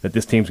you that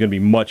this team's going to be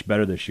much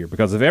better this year.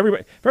 Because if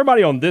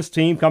everybody on this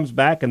team comes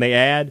back and they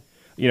add,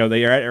 you know,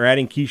 they are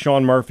adding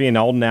Keyshawn Murphy and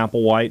Alden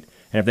Applewhite,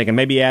 and if they can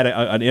maybe add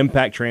an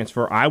impact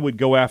transfer, I would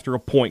go after a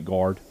point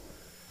guard.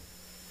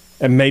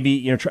 And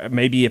maybe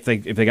maybe if they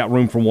got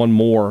room for one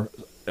more,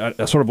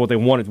 sort of what they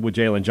wanted with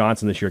Jalen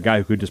Johnson this year, a guy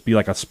who could just be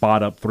like a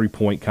spot up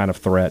 3-point kind of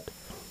threat.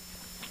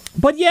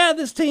 But yeah,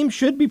 this team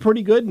should be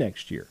pretty good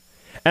next year.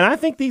 And I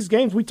think these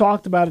games, we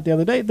talked about it the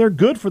other day, they're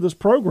good for this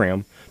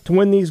program to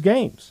win these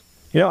games.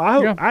 You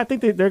know, I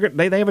think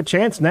they have a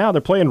chance now.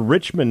 They're playing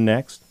Richmond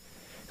next.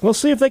 We'll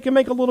see if they can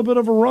make a little bit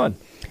of a run.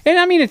 And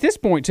I mean, at this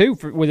point too,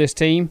 with this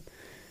team,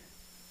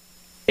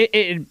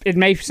 it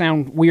may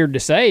sound weird to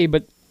say,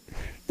 but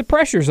the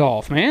pressure's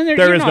off, man.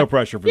 There is no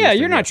pressure for this team.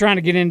 You're not trying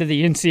to get into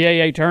the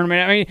NCAA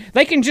tournament. I mean,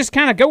 they can just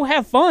kind of go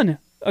have fun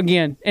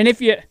again. And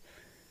if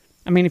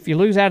you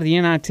lose out of the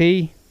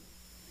NIT,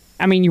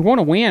 I mean, you want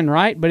to win,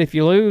 right? But if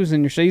you lose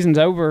and your season's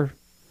over,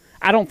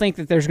 I don't think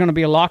that there's going to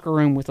be a locker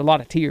room with a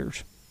lot of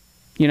tears.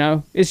 You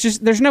know, it's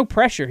just there's no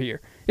pressure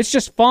here. It's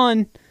just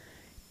fun,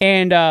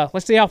 and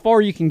let's see how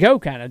far you can go,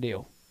 kind of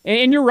deal.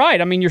 And you're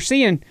right. I mean, you're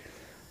seeing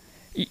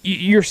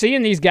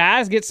these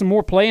guys get some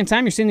more playing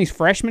time. You're seeing these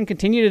freshmen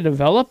continue to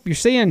develop. You're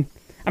seeing,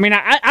 I mean,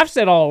 I've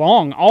said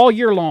all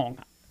year long,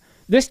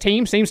 this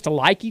team seems to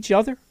like each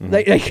other.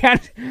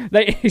 Mm-hmm.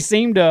 They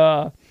seem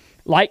to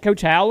like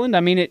Coach Howland.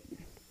 I mean,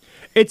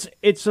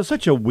 it's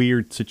such a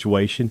weird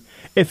situation.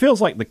 It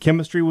feels like the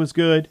chemistry was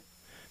good,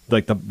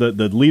 like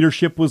the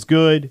leadership was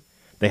good.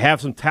 They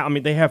have some talent. I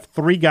mean, they have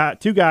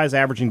 2 guys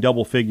averaging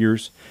double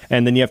figures,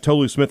 and then you have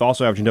Tolu Smith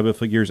also averaging double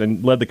figures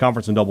and led the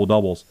conference in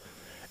double-doubles.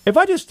 If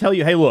I just tell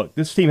you, hey, look,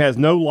 this team has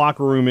no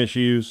locker room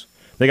issues,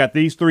 they got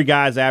these 3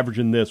 guys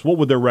averaging this, what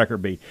would their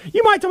record be?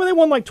 You might tell me they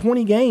won like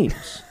 20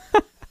 games.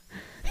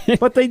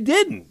 But they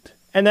didn't.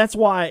 And that's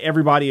why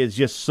everybody is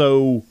just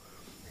so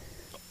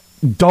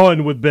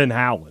done with Ben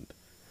Howland.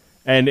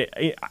 And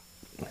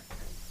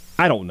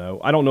I don't know.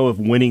 I don't know if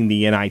winning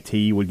the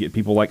NIT would get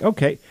people like,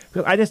 okay.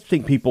 I just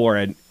think people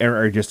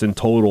are just in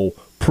total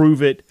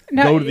prove it,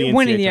 go to the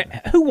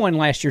NCAA. Who won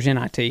last year's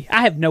NIT?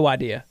 I have no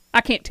idea.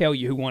 I can't tell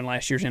you who won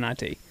last year's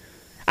NIT.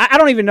 I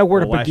don't even know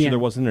where to begin. Last year there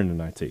wasn't an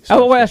NIT.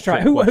 So well, that's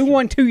right. Who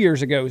won 2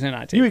 years ago's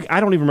NIT? I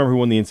don't even remember who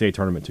won the NCAA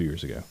tournament 2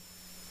 years ago.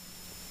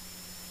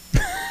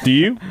 Do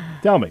you?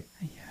 Tell me.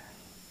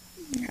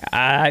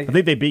 I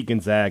think they beat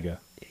Gonzaga.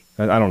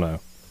 I don't know.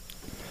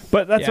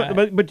 But that's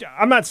but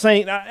I'm not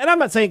saying, and I'm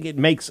not saying it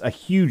makes a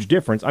huge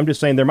difference. I'm just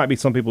saying there might be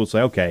some people who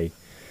say, okay,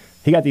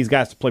 he got these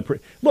guys to play.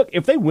 Look,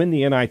 if they win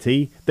the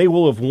NIT, they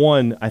will have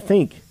won, I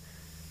think,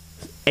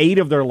 8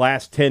 of their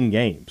last 10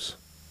 games.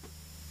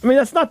 I mean,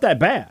 that's not that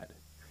bad.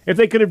 If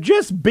they could have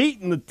just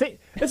beaten the team,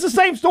 it's the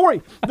same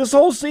story. This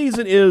whole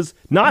season is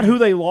not who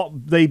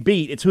they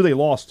beat; it's who they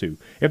lost to.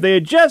 If they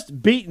had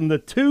just beaten the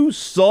 2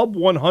 sub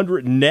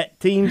 100 net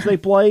teams they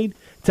played,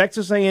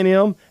 Texas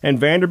A&M and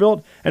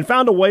Vanderbilt, and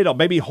found a way to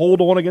maybe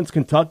hold on against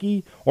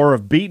Kentucky or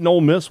have beaten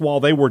Ole Miss while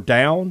they were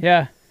down.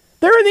 Yeah.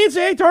 They're in the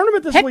NCAA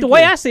tournament this week. The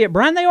way I see it,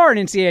 Brian, they are an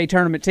NCAA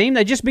tournament team.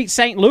 They just beat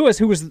St. Louis,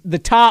 who was the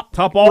top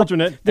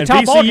alternate. The and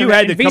top VCU alternate,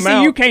 had to come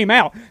out. VCU came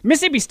out.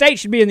 Mississippi State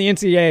should be in the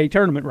NCAA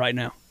tournament right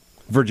now.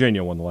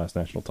 Virginia won the last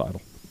national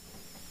title.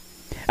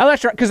 Oh,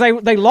 that's right, because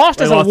they lost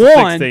they as lost a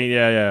 1. 16.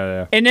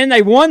 Yeah. And then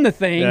they won the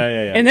thing.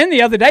 Yeah. And then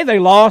the other day they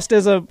lost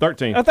as a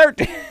 13. A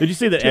 13. Did you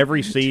see that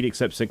every seed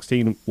except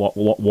 16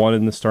 won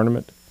in this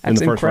tournament? That's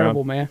in the first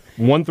incredible, round?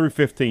 man. 1 through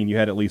 15, you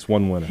had at least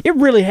one winner. It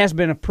really has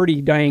been a pretty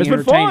dang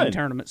entertaining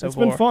tournament so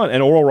far. It's been fun.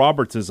 And Oral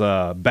Roberts is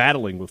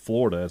battling with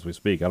Florida as we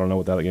speak. I don't know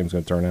what that game's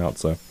going to turn out,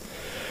 so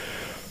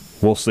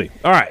we'll see.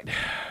 All right.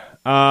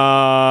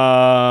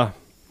 But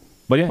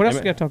yeah, what else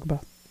you got to talk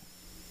about?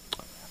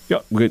 Yeah,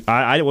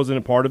 I wasn't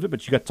a part of it,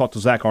 but you got to talk to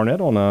Zach Arnett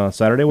on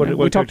Saturday.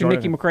 We talked to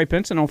Nikki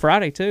McRae-Penson on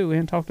Friday, too. We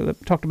hadn't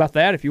talked about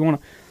that. If you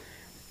want to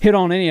hit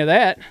on any of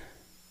that.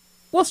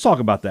 Let's talk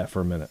about that for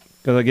a minute.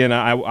 Because again,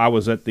 I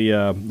was at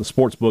the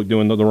sports book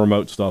doing the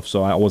remote stuff,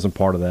 so I wasn't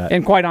part of that.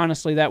 And quite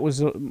honestly, that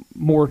was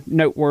more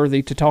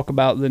noteworthy to talk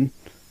about than.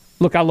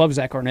 Look, I love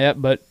Zach Arnett,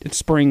 but it's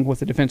spring with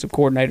the defensive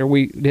coordinator.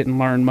 We didn't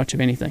learn much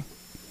of anything.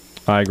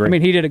 I agree. I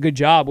mean, he did a good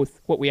job with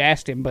what we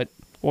asked him, but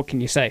what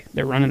can you say?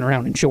 They're running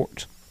around in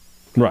shorts.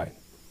 Right.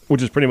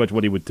 Which is pretty much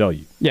what he would tell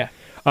you. Yeah.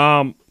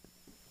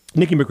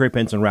 Nikki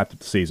McRae-Penson wrapped up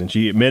the season.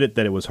 She admitted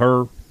that it was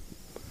her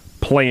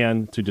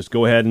plan to just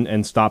go ahead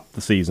and stop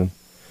the season.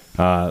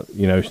 I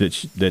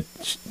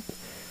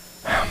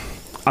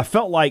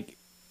felt like,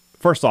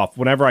 first off,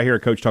 whenever I hear a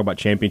coach talk about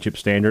championship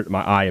standard,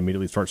 my eye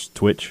immediately starts to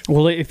twitch.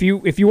 Well, if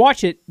you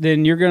watch it,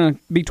 then you're going to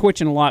be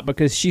twitching a lot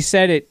because she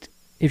said it.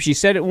 If she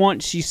said it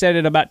once, she said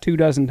it about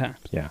 24 times.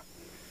 Yeah.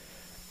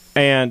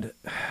 And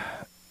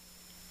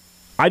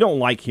I don't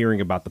like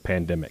hearing about the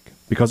pandemic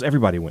because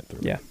everybody went through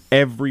it. Yeah.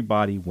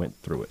 Everybody went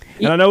through it.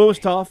 And I know it was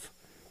tough,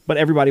 but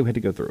everybody had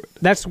to go through it.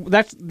 That's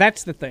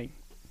the thing.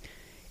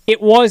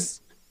 It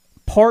was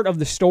part of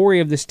the story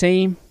of this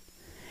team.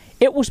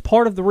 It was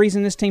part of the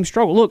reason this team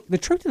struggled. Look, the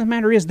truth of the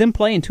matter is them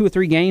playing 2 or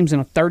 3 games in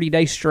a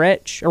 30-day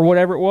stretch or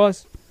whatever it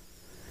was,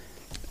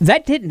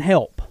 that didn't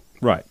help.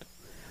 Right.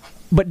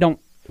 But don't.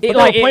 But they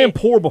were playing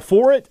poor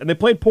before it, and they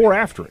played poor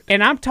after it.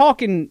 And I'm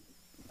talking,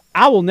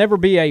 I will never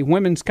be a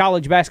women's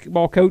college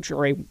basketball coach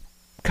or a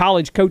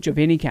college coach of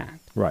any kind.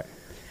 Right.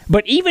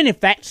 But even if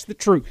that's the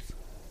truth,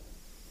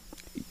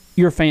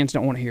 your fans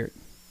don't want to hear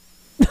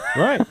it.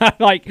 Right.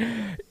 Like,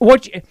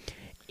 what?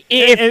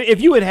 If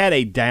you had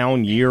a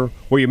down year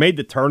where you made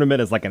the tournament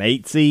as like an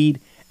 8 seed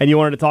and you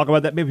wanted to talk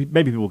about that, maybe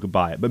people could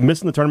buy it. But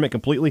missing the tournament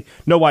completely,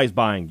 nobody's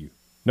buying you.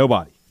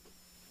 Nobody.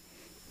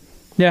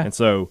 Yeah. And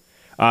so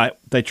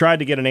they tried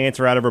to get an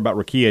answer out of her about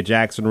Rakia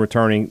Jackson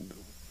returning,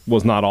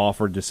 was not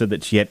offered. Just said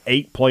that she had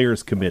 8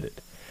 players committed.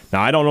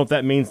 Now, I don't know if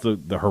that means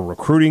her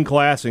recruiting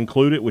class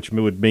included, which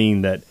would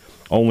mean that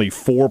only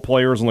 4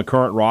 players on the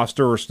current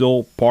roster are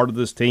still part of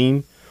this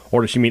team.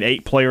 Or does she mean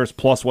 8 players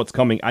plus what's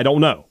coming? I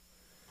don't know.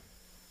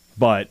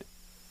 But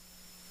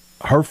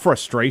her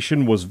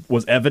frustration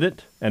was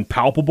evident and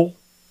palpable.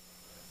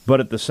 But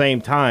at the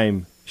same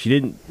time, she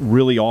didn't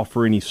really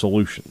offer any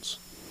solutions.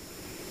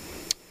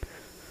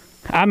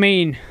 I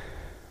mean,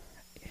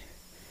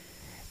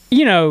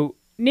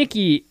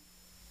 Nikki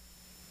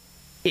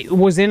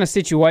was in a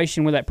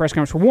situation with that press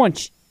conference. For one,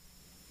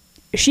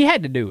 she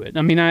had to do it.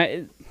 I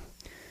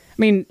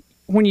mean,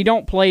 when you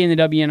don't play in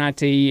the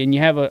WNIT and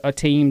you have a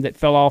team that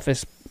fell off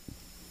as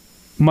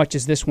much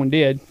as this one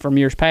did from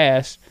years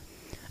past,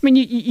 I mean,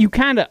 you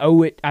kind of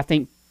owe it, I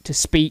think, to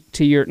speak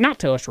to not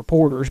to us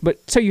reporters, but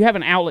so you have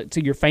an outlet so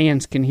your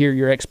fans can hear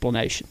your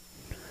explanation.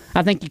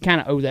 I think you kind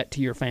of owe that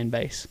to your fan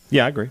base.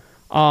 Yeah, I agree.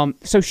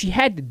 So she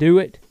had to do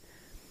it.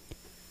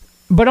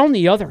 But on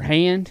the other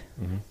hand,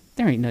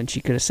 there ain't nothing she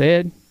could have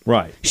said.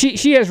 Right.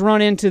 She has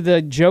run into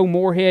the Joe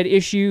Moorhead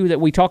issue that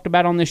we talked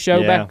about on this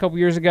show back a couple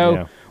years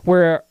ago,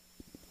 where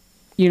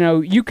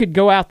you could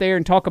go out there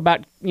and talk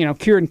about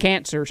curing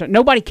cancer. So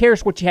nobody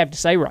cares what you have to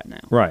say right now.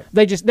 Right.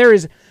 There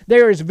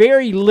is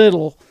very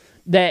little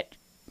that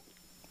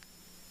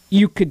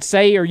you could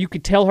say or you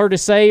could tell her to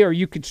say or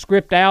you could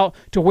script out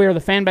to where the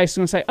fan base is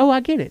going to say, "Oh, I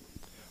get it."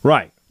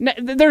 Right.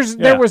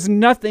 There was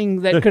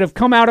nothing that could have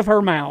come out of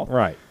her mouth.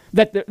 Right.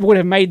 That would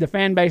have made the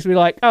fan base be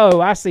like, "Oh,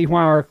 I see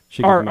why our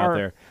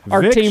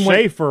Vic team went."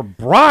 Schaefer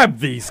bribed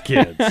these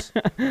kids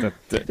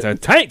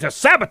to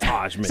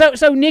sabotage me.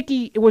 So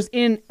Nikki was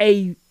in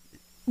a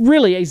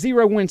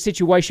 0-win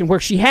situation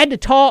where she had to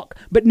talk,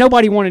 but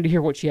nobody wanted to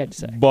hear what she had to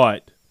say.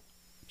 But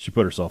she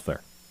put herself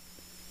there.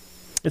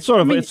 It's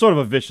sort of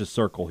a vicious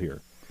circle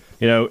here.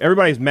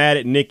 Everybody's mad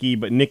at Nikki,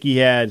 but Nikki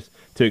had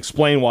to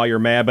explain why you're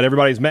mad. But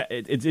everybody's mad.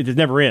 It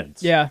never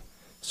ends. Yeah.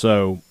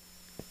 So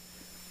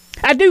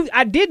I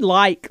did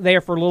like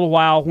there for a little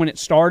while when it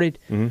started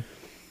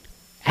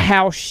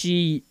how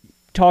she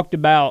talked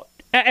about,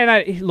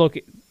 and look,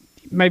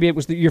 maybe it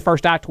was your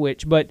first eye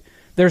twitch, but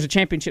there's a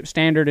championship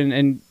standard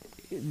and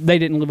they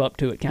didn't live up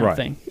to it kind of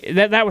thing.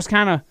 That was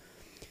kind of,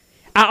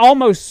 I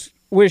almost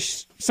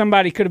wish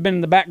somebody could have been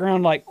in the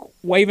background like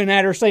waving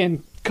at her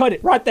saying, "Cut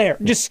it right there,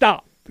 just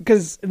stop,"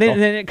 because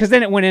then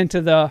it went into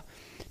the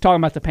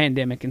talking about the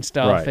pandemic and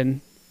stuff,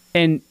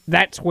 and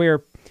that's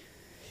where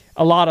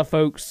a lot of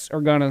folks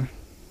are going to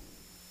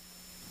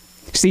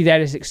see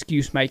that as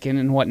excuse making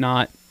and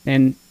whatnot.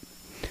 And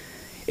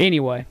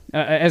anyway,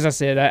 as I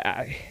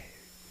said,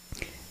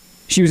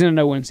 she was in a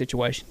no-win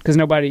situation because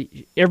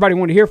everybody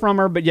wanted to hear from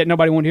her, but yet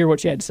nobody wanted to hear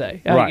what she had to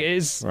say. Right.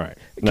 It's right.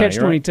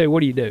 catch-22. Right. What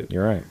do you do?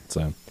 You're right.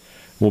 So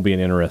will be an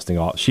interesting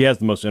off. She has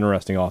the most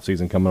interesting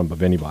offseason coming up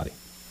of anybody.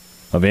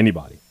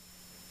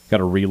 Got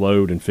to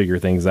reload and figure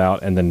things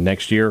out, and then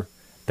next year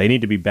they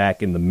need to be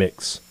back in the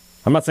mix.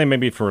 I'm not saying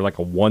maybe for like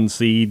a 1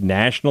 seed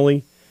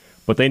nationally,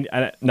 but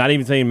not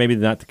even saying maybe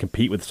not to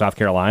compete with South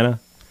Carolina,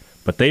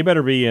 but they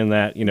better be in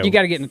that. You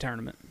got to get in the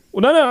tournament.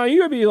 Well, no, you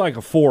got to be like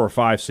a 4 or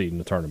 5 seed in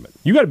the tournament.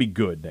 You got to be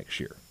good next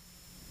year.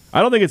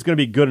 I don't think it's going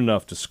to be good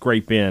enough to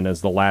scrape in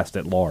as the last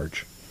at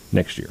large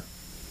next year.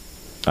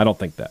 I don't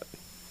think that.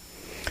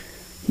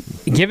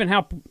 Given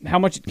how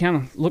much it kind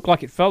of looked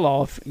like it fell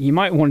off, you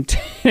might want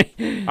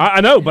to.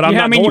 I know, but I'm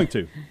not going you-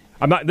 to.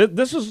 I'm not.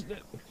 This is.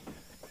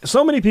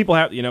 So many people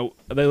have,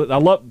 I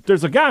love.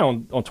 There's a guy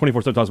on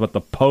 24/7 talks about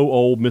the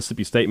old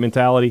Mississippi State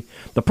mentality.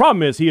 The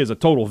problem is he is a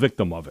total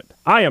victim of it.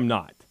 I am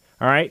not.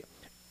 All right,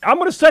 I'm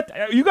going to set.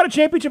 You got a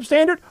championship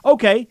standard?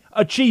 Okay,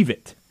 achieve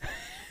it.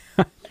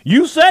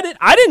 You said it.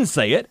 I didn't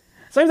say it.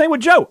 Same thing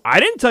with Joe.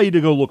 I didn't tell you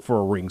to go look for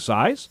a ring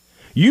size.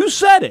 You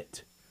said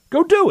it.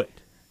 Go do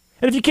it.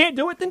 And if you can't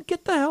do it, then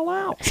get the hell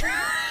out.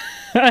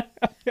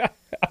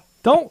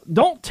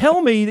 Don't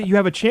tell me that you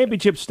have a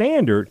championship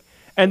standard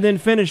and then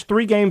finish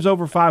 3 games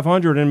over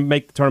 500 and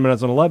make the tournament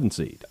as an 11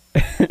 seed.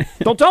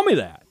 Don't tell me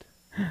that.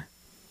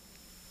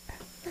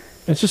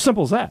 It's just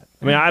simple as that.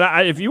 I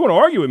mean, if you want to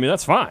argue with me,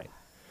 that's fine.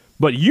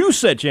 But you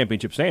said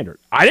championship standard.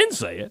 I didn't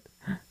say it.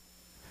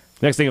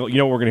 Next thing, you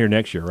know what we're going to hear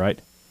next year, right?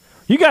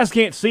 You guys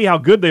can't see how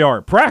good they are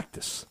at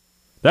practice.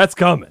 That's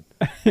coming.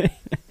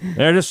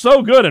 They're just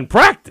so good in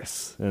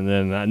practice. And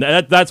then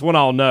that's when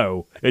I'll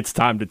know it's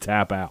time to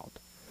tap out.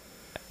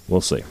 We'll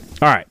see.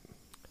 All right.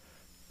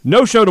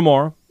 No show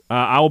tomorrow.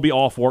 I will be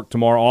off work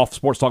tomorrow, off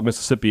Sports Talk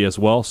Mississippi as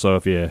well. So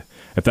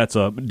if that's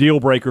a deal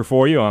breaker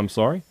for you, I'm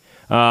sorry.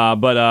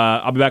 But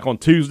I'll be back on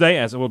Tuesday,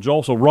 as will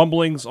Joel. So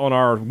rumblings on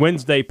our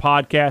Wednesday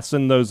podcast,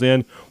 send those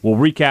in. We'll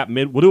recap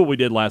we'll do what we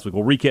did last week.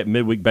 We'll recap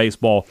midweek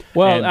baseball.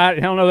 Well, I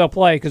don't know they'll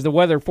play because the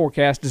weather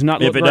forecast does not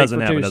look great for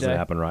Tuesday. If it doesn't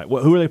happen, right.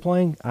 Who are they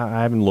playing?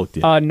 I haven't looked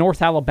yet.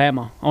 North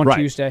Alabama on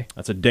Tuesday.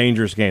 That's a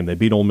dangerous game. They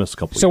beat Ole Miss a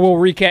couple So years we'll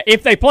recap.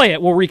 If they play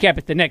it, we'll recap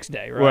it the next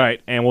day, right?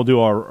 Right, and we'll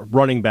do our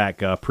running back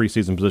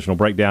preseason positional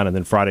breakdown, and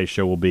then Friday's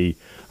show will be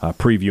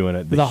previewing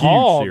it. The huge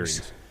Hogs.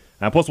 series.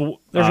 And plus,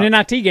 there's an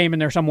NIT game in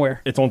there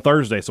somewhere. It's on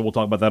Thursday, so we'll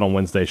talk about that on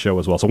Wednesday's show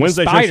as well. So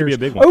Wednesday's show should be a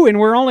big one. Oh, and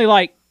we're only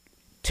like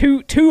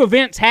two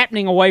events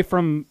happening away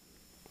from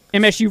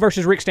MSU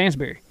versus Rick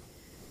Stansbury.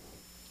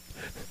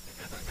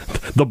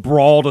 The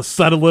brawl to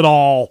settle it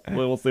all.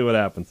 We'll see what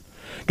happens.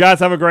 Guys,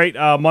 have a great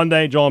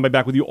Monday. Joel, I'll be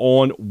back with you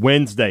on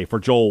Wednesday. For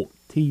Joel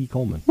T.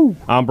 Coleman,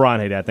 I'm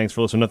Brian Haydad. Thanks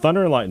for listening to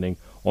Thunder and Lightning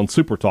on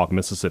Super Talk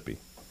Mississippi.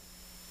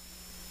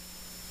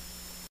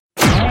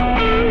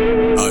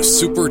 A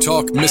Super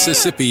Talk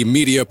Mississippi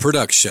media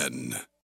production.